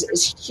think,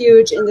 is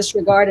huge in this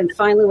regard. And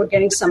finally, we're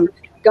getting some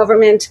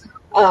government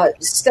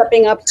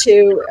stepping up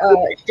to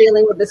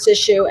dealing with this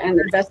issue and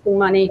investing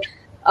money.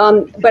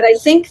 But I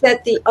think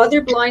that the other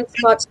blind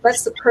spots,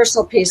 that's the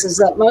personal piece, is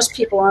that most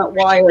people aren't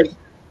wired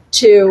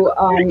to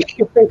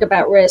think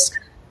about risk,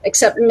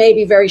 except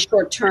maybe very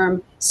short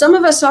term. Some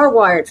of us are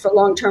wired for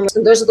long term,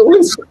 and those are the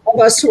ones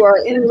of us who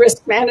are in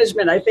risk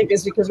management, I think,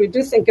 is because we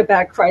do think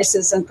about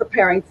crisis and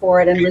preparing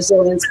for it and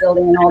resilience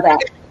building and all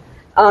that.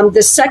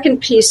 The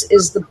second piece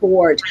is the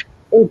board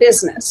in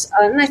business.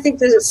 And I think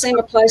the same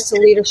applies to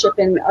leadership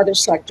in other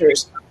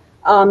sectors,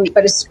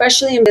 but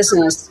especially in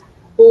business.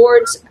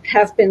 Boards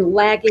have been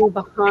lagging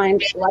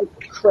behind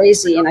like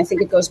crazy. And I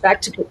think it goes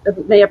back to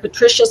Mayor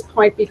Patricia's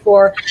point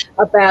before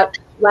about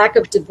lack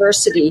of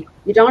diversity.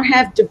 You don't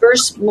have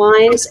diverse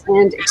minds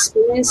and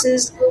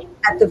experiences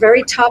at the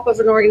very top of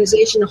an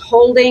organization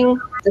holding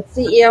the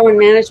CEO and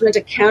management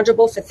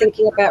accountable for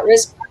thinking about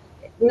risk.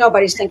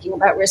 Nobody's thinking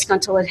about risk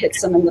until it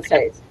hits them in the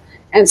face.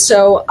 And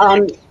so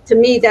to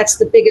me, that's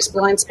the biggest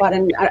blind spot.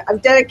 And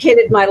I've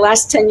dedicated my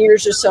last 10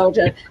 years or so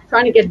to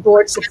trying to get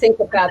boards to think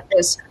about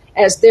this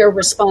as their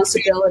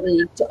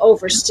responsibility to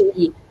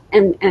oversee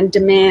and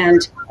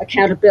demand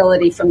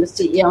accountability from the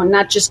CEO and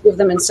not just give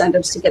them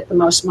incentives to get the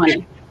most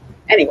money.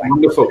 Anyway.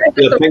 Wonderful.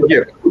 Yeah, thank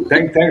you.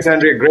 Thanks,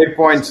 Andrea. Great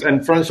points.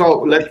 And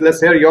Francois, let's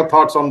hear your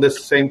thoughts on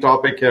this same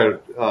topic here.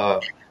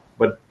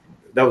 But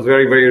that was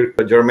very, very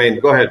germane.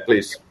 Go ahead,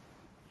 please.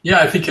 Yeah,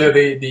 I think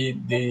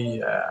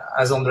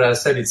as Andrea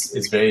said,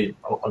 it's very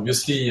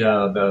obviously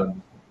the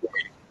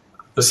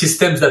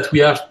systems that we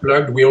have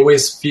plugged. We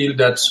always feel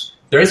that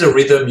there is a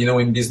rhythm,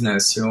 in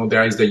business.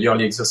 There is the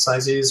yearly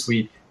exercises.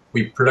 We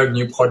plug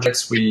new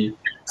projects. We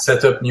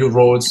set up new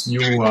roads,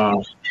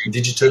 new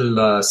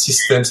digital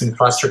systems,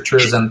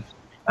 infrastructures,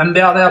 and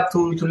they are there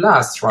to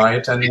last,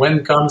 right? And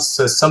when comes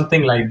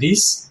something like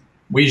this,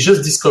 we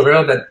just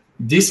discover that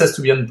this has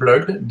to be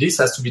unplugged, this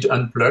has to be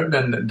unplugged,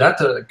 and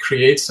that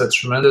creates a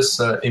tremendous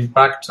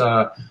impact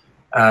that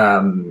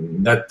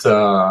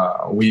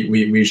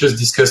we just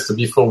discussed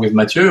before with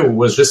Mathieu, who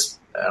was just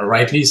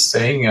rightly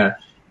saying,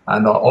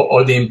 and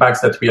all the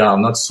impacts that we are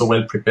not so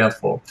well prepared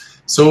for.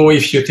 So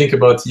if you think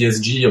about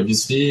ESG,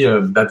 obviously,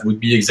 that would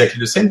be exactly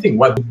the same thing.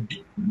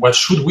 What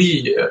should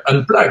we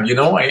unplug,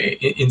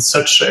 in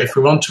such, if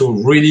we want to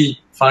really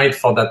fight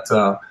for that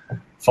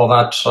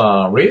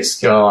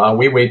risk? Are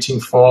we waiting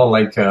for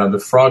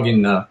the frog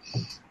in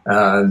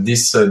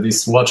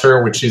this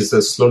water which is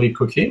slowly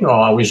cooking, or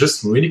are we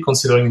just really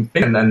considering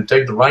things and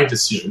take the right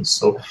decisions?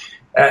 So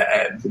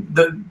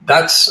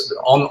that's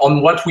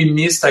on what we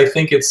missed. I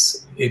think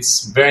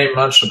it's very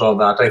much about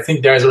that. I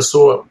think there is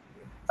also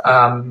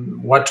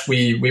what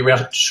we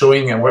were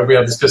showing and what we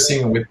are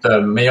discussing with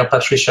Mayor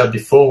Patricia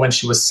before, when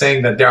she was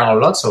saying that there are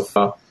lots of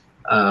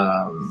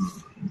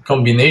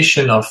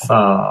combination of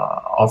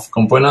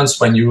components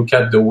when you look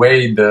at the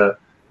way this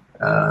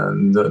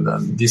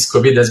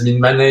COVID has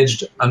been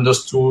managed,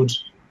 understood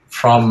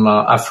from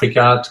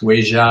Africa to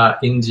Asia,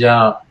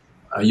 India,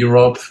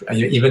 Europe.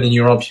 Even in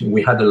Europe,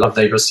 we had a lot of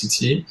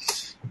diversity.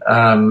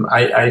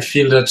 I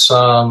feel that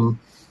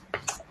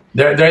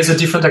there is a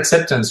different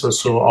acceptance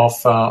also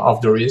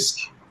of the risk,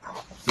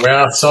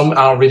 where some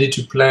are ready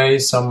to play,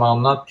 some are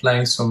not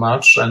playing so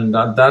much, and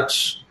that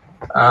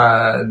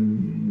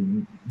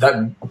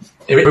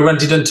everyone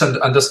didn't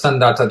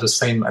understand that at the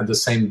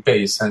same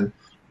pace, and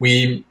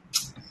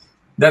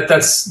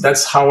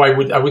that's how I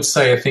would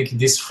say. I think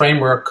this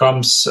framework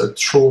comes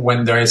through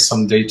when there is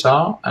some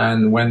data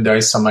and when there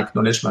is some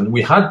acknowledgement.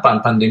 We had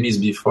pandemics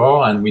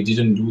before, and we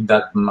didn't do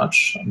that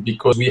much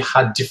because we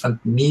had different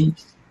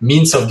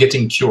means of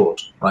getting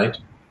cured, right?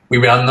 We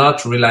were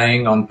not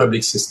relying on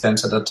public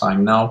systems at that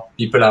time. Now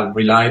people have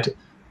relied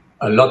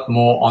a lot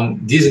more on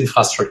these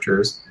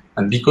infrastructures.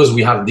 And because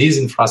we have these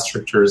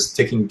infrastructures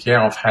taking care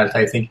of health,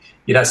 I think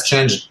it has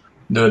changed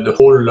the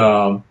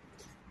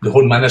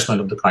whole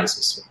management of the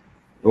crisis.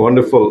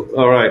 Wonderful.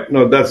 All right.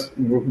 No, that's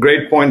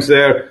great points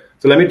there.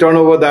 So let me turn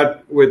over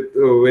that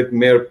with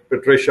Mayor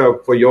Patricia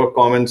for your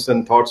comments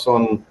and thoughts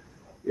on,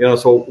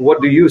 so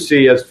what do you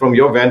see as from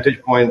your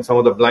vantage point, some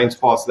of the blind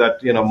spots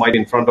that, might be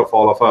in front of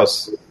all of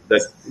us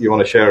that you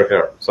want to share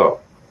here? So.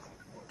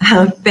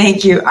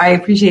 Thank you. I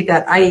appreciate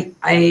that. I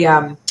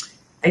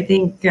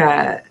think,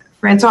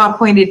 Francois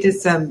pointed to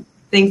some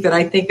things that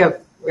I think of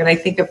when I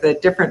think of the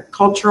different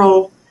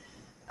cultural,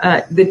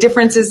 the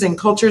differences in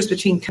cultures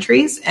between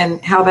countries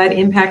and how that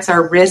impacts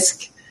our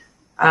risk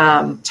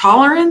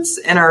tolerance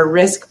and our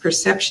risk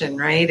perception,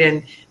 right?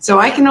 And so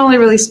I can only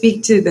really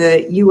speak to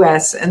the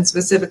U.S. and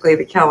specifically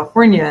the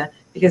California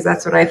because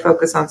that's what I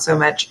focus on so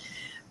much.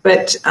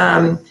 But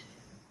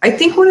I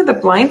think one of the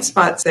blind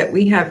spots that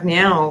we have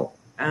now,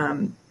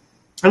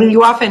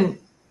 you often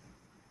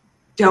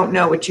don't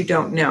know what you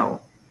don't know.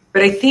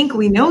 But I think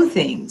we know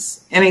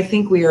things, and I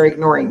think we are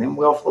ignoring them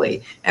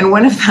willfully. And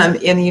one of them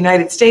in the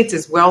United States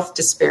is wealth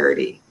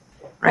disparity,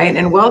 right?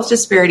 And wealth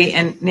disparity,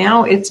 and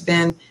now it's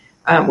been,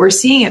 we're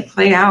seeing it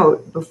play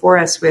out before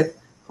us with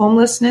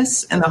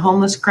homelessness and the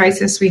homeless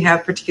crisis we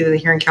have, particularly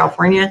here in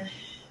California.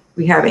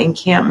 We have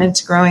encampments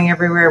growing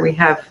everywhere. We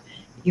have,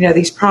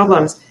 these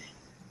problems.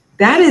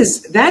 That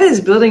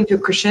is building to a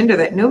crescendo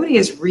that nobody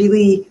is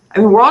really,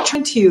 we're all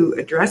trying to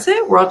address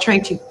it. We're all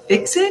trying to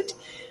fix it.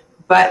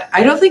 But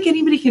I don't think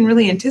anybody can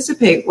really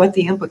anticipate what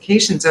the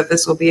implications of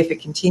this will be if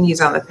it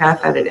continues on the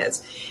path that it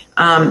is.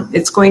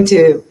 It's going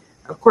to,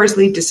 of course,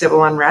 lead to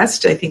civil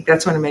unrest. I think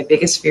that's one of my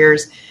biggest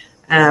fears.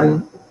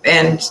 And,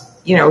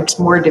 it's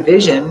more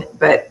division.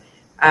 But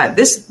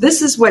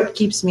this is what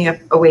keeps me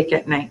awake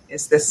at night,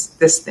 is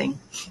this thing.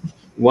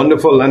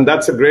 Wonderful. And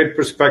that's a great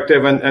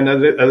perspective. And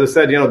as I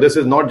said, this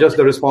is not just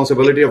the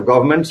responsibility of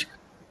governments,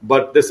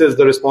 but this is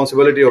the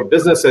responsibility of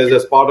businesses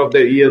as part of the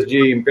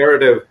ESG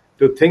imperative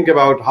to think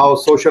about how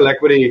social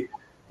equity,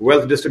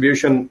 wealth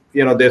distribution,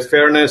 there's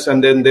fairness,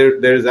 and then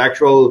there's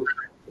actual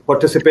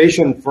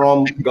participation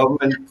from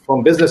government,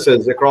 from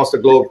businesses across the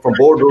globe, from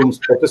boardrooms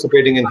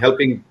participating in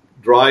helping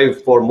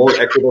drive for more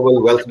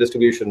equitable wealth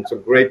distribution. So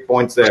great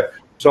points there.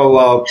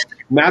 So,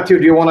 Mathieu,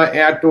 do you want to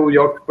add to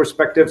your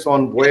perspectives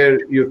on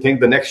where you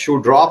think the next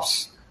shoe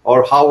drops,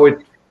 or how it?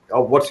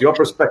 What's your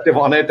perspective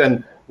on it,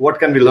 and what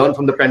can we learn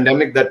from the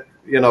pandemic that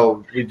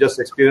we just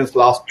experienced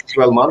last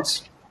 12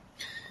 months?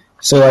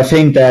 So I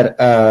think that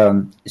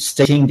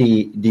stating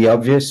the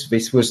obvious,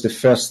 this was the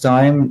first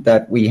time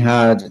that we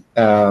had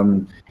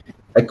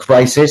a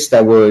crisis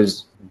that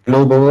was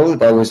global,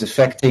 that was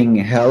affecting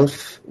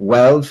health,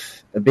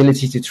 wealth,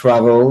 ability to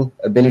travel,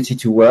 ability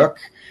to work,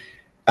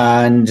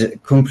 and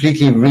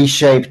completely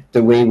reshaped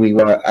the way we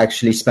were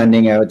actually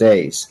spending our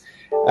days.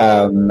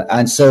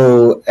 And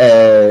so,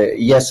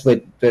 yes,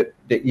 but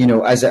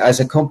as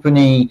a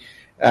company,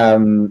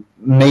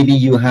 maybe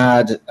you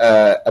had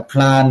a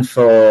plan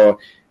for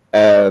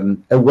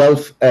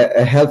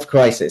a health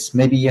crisis.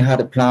 Maybe you had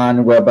a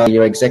plan whereby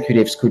your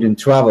executives couldn't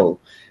travel.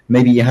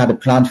 Maybe you had a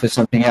plan for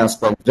something else,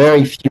 but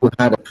very few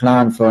had a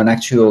plan for an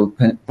actual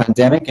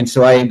pandemic. And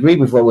so I agree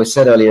with what was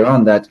said earlier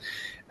on, that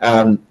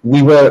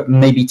we were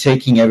maybe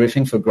taking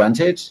everything for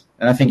granted.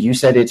 And I think you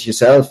said it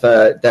yourself,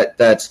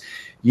 that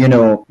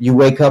you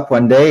wake up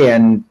one day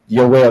and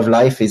your way of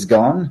life is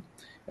gone,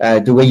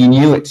 the way you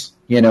knew it.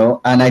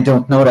 And I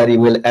don't know that it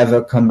will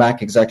ever come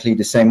back exactly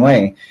the same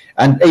way.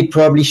 And it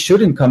probably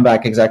shouldn't come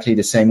back exactly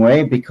the same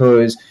way,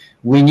 because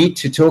we need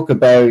to talk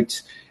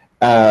about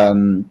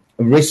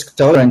risk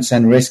tolerance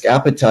and risk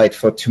appetite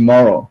for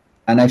tomorrow.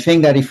 And I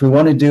think that if we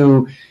want to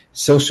do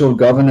social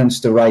governance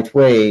the right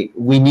way,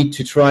 we need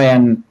to try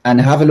and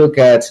have a look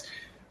at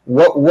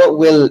what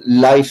will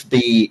life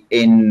be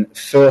in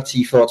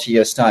 30, 40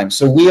 years' time.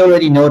 So we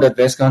already know that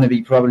there's going to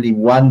be probably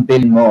 1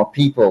 billion more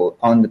people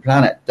on the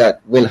planet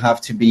that will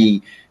have to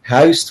be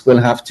housed, will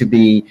have to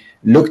be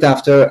looked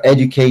after,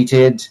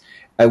 educated,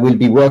 will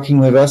be working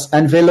with us,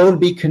 and they'll all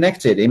be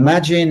connected.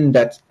 Imagine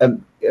that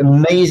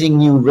amazing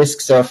new risk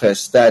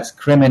surface that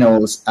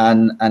criminals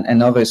and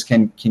others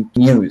can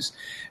use.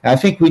 I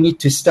think we need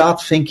to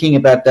start thinking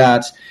about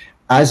that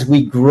as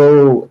we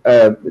grow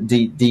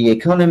the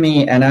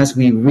economy and as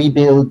we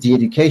rebuild the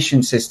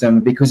education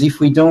system, because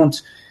if we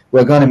don't,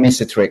 we're going to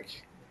miss a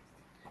trick.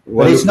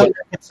 Well, but it's not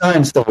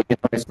science, though.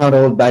 It's not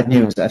all bad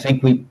news. I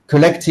think we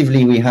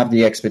have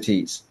the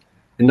expertise.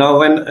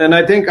 No, and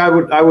I think I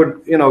would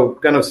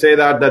kind of say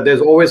that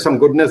there's always some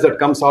goodness that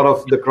comes out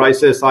of the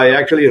crisis. I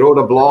actually wrote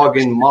a blog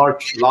in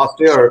March last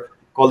year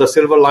called "The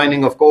Silver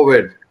Lining of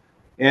COVID,"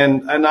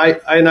 and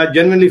I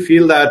genuinely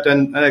feel that,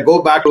 and I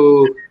go back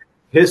to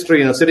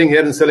history. Sitting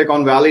here in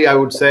Silicon Valley, I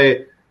would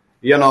say,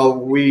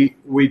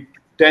 we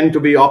tend to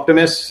be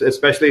optimists,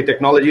 especially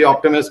technology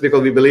optimists,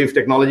 because we believe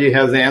technology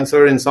has the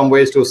answer in some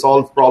ways to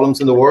solve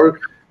problems in the world.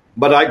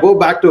 But I go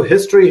back to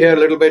history here a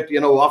little bit.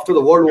 After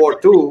the World War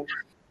II,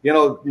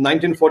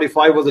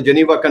 1945 was the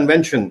Geneva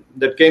Convention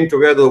that came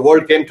together. The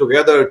world came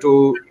together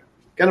to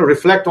kind of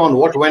reflect on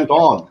what went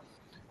on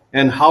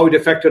and how it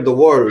affected the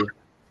world.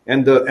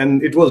 And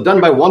it was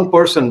done by one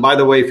person, by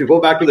the way. If you go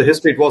back to the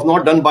history, it was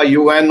not done by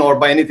UN or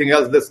by anything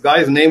else. This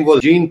guy's name was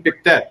Jean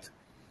Pictet.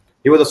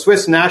 He was a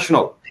Swiss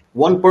national.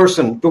 One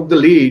person took the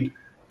lead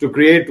to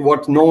create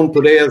what's known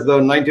today as the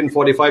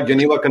 1945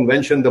 Geneva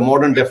Convention, the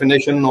modern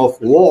definition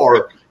of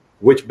war,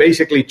 which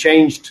basically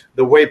changed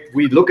the way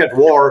we look at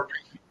war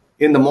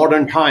in the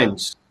modern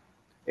times.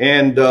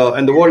 And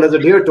the world has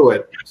adhered to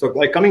it. So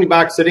coming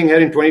back, sitting here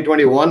in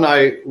 2021,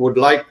 I would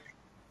like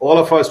all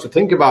of us to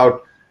think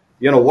about,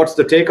 what's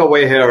the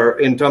takeaway here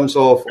in terms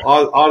of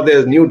are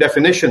there new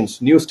definitions,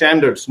 new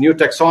standards, new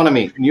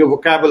taxonomy, new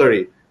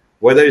vocabulary,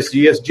 whether it's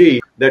ESG,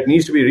 that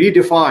needs to be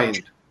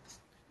redefined,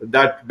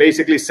 that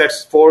basically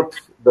sets forth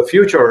the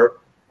future,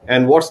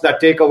 and what's that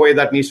takeaway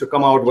that needs to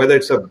come out, whether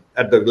it's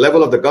at the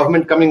level of the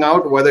government coming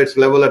out, whether it's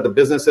level at the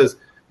businesses.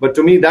 But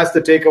to me, that's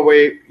the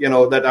takeaway,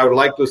 that I would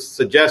like to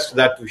suggest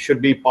that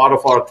should be part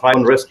of our Thrive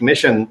on Risk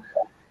mission.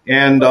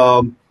 And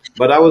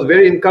but I was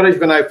very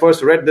encouraged when I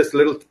first read this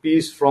little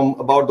piece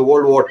about the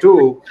World War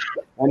II,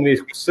 and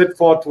we set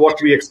forth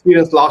what we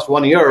experienced last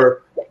 1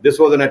 year. This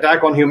was an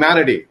attack on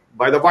humanity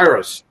by the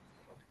virus,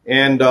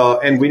 and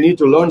we need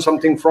to learn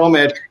something from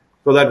it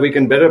so that we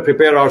can better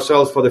prepare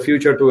ourselves for the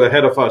future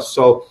ahead of us.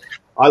 So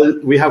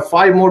we have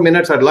 5 more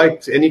minutes. I'd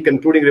like any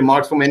concluding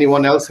remarks from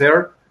anyone else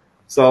here.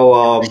 So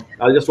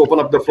I'll just open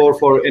up the floor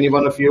for any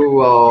one of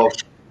you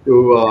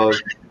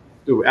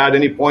to add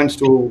any points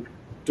to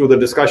the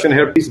discussion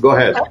here. Please go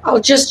ahead. I'll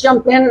just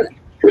jump in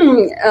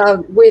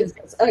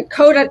with a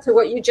coda to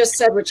what you just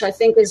said, which I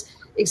think is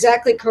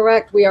exactly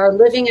correct. We are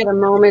living at a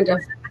moment of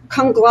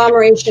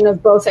conglomeration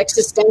of both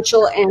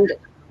existential and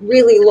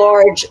really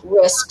large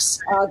risks,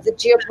 the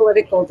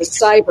geopolitical, the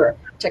cyber,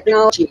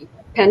 technology,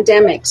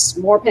 pandemics,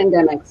 more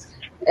pandemics,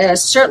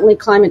 certainly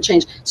climate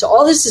change. So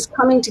all this is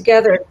coming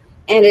together.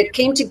 And it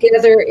came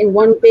together in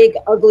one big,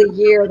 ugly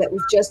year that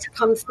we've just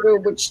come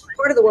through, which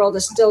part of the world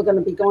is still going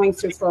to be going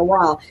through for a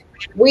while.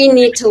 We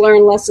need to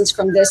learn lessons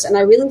from this. And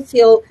I really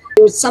feel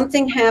there's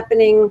something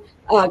happening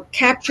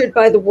captured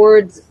by the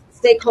words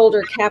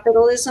stakeholder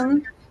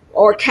capitalism,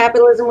 or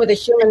capitalism with a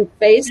human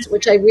face,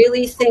 which I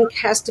really think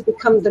has to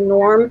become the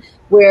norm,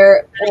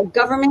 where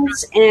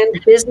governments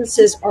and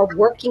businesses are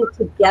working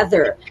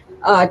together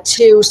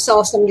to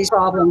solve some of these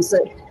problems.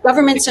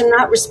 Governments are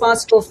not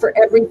responsible for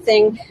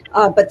everything,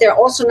 but they're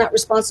also not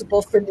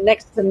responsible for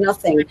next to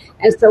nothing.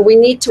 And so we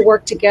need to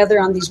work together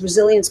on these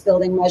resilience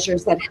building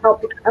measures that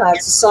help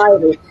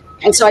society.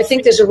 And so I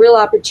think there's a real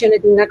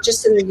opportunity, not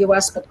just in the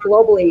U.S., but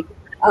globally,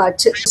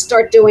 to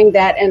start doing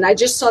that. And I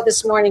just saw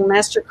this morning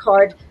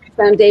MasterCard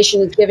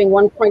Foundation is giving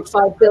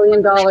 $1.5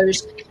 billion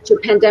to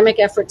pandemic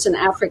efforts in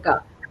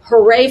Africa.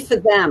 Hooray for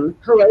them.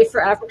 Hooray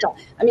for Africa.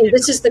 I mean,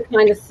 this is the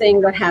kind of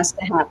thing that has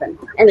to happen.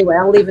 Anyway,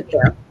 I'll leave it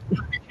there.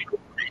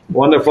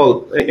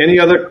 Wonderful. Any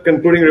other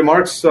concluding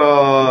remarks,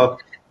 Mayor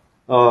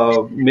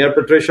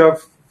Patricia,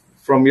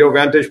 from your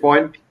vantage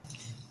point?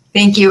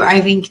 Thank you.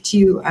 I think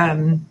to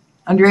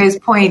Andrea's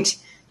point,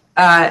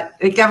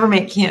 the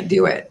government can't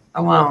do it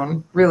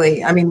alone,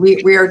 really. I mean,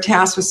 we are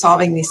tasked with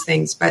solving these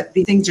things, but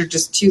these things are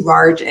just too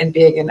large and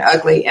big and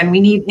ugly, and we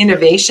need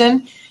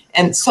innovation.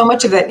 And so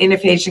much of that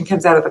innovation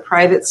comes out of the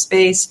private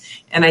space.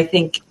 And I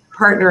think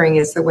partnering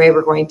is the way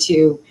we're going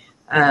to,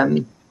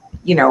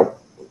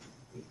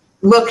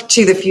 look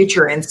to the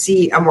future and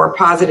see a more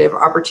positive,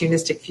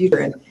 opportunistic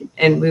future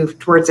and move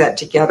towards that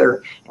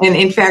together. And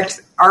in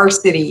fact, our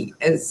city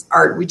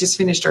we just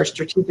finished our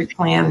strategic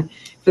plan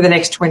for the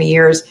next 20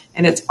 years,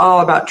 and it's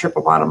all about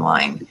triple bottom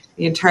line.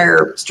 The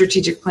entire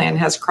strategic plan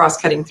has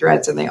cross-cutting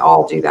threads, and they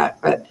all do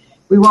that. But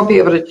we won't be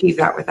able to achieve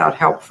that without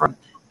help from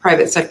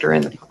private sector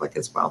and the public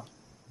as well.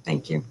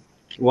 Thank you.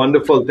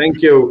 Wonderful.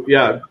 Thank you.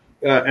 Yeah.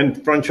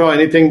 And Francois,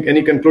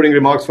 any concluding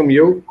remarks from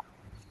you?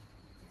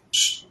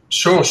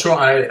 Sure.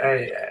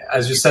 I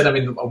as you said, I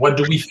mean, what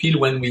do we feel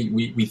when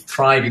we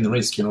thrive in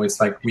risk? It's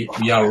like we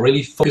are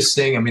really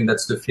focusing. I mean,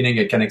 that's the feeling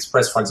I can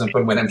express, for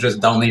example, when I'm just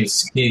downhill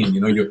skiing.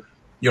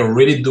 You're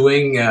really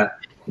doing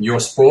your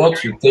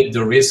sport. You take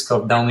the risk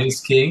of downhill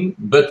skiing,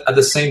 but at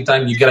the same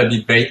time, you got to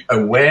be very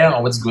aware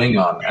of what's going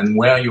on and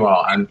where you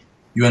are, and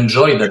you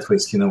enjoy that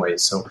risk in a way.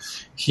 So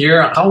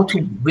here, how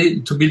to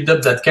build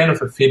up that kind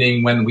of a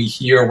feeling when we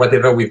hear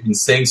whatever we've been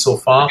saying so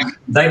far.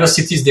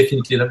 Diversity is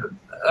definitely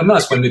a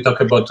must when we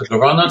talk about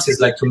governance. Is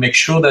like to make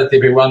sure that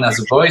everyone has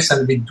a voice,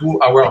 and we do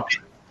our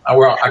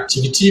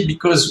activity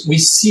because we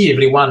see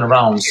everyone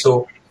around.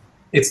 So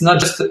it's not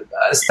just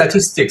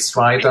statistics,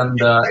 right? And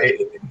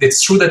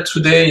it's true that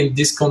today, in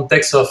this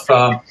context of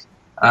a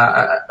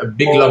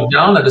big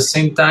lockdown, at the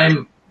same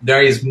time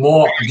there is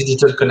more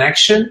digital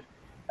connection.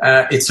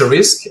 It's a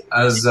risk,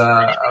 as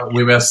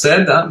we were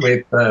said,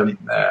 with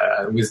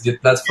the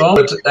platform.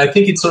 But I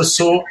think it's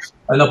also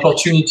an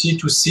opportunity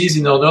to seize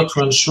in order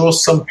to ensure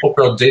some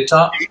proper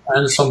data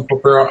and some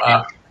proper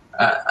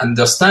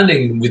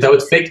understanding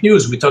without fake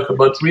news. We talk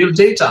about real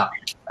data.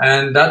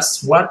 And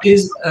that's what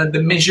is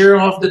the measure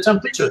of the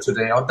temperature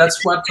today, or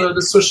that's what the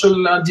social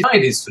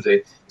divide is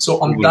today. So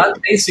on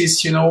that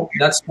basis,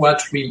 that's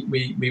what we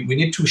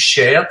need to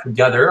share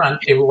together, and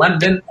everyone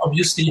then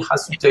obviously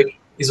has to take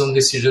his own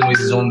decision with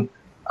his own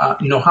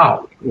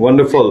know-how.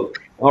 Wonderful.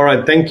 All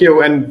right. Thank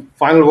you. And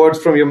final words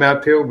from you,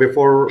 Mathieu,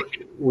 before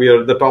we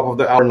are at the top of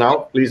the hour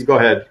now. Please go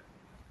ahead.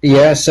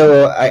 Yeah,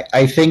 so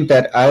I think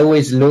that I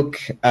always look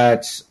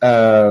at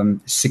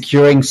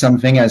securing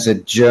something as a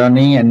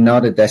journey and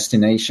not a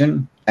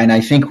destination. And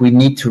I think we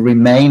need to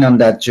remain on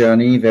that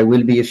journey. There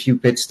will be a few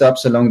pit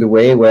stops along the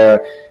way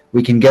where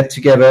we can get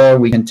together,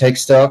 we can take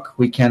stock,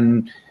 we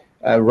can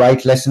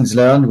write lessons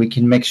learned, we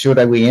can make sure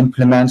that we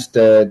implement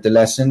the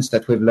lessons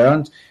that we've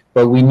learned.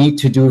 But we need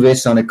to do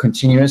this on a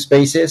continuous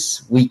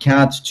basis. We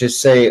can't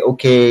just say,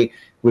 okay,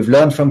 we've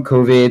learned from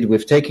COVID,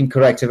 we've taken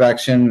corrective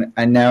action,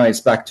 and now it's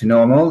back to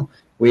normal.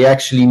 We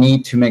actually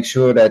need to make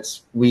sure that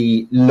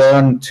we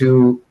learn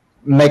to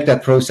make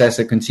that process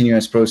a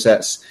continuous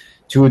process,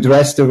 to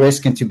address the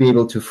risk and to be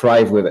able to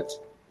thrive with it.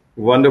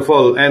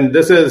 Wonderful. And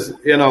this is,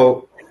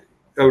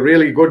 a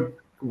really good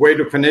way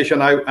to finish.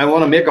 And I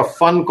want to make a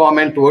fun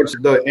comment towards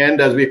the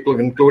end as we're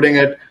concluding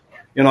it.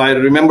 I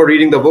remember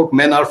reading the book,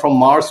 Men Are From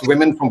Mars,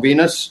 Women From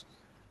Venus.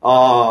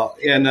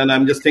 And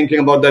I'm just thinking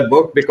about that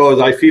book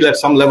because I feel at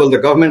some level the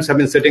governments have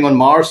been sitting on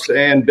Mars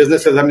and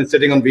businesses have been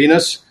sitting on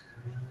Venus.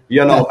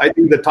 I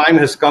think the time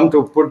has come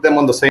to put them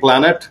on the same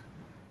planet.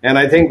 And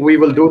I think we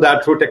will do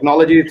that through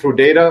technology, through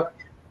data,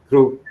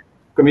 through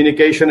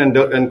communication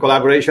and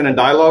collaboration and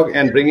dialogue,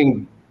 and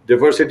bringing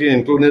diversity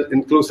and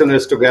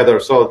inclusiveness together.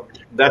 So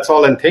that's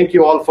all. And thank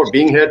you all for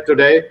being here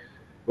today. It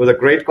was a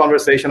great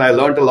conversation. I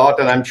learned a lot,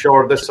 and I'm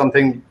sure this is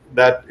something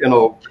that,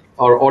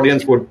 our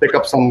audience would pick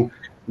up some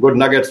good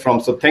nuggets from.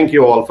 So thank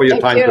you all for your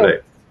time today.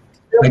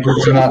 Thank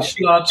you so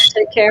much.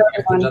 Take care,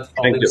 everyone.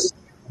 Thank you.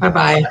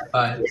 Bye-bye.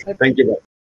 Bye. Thank you.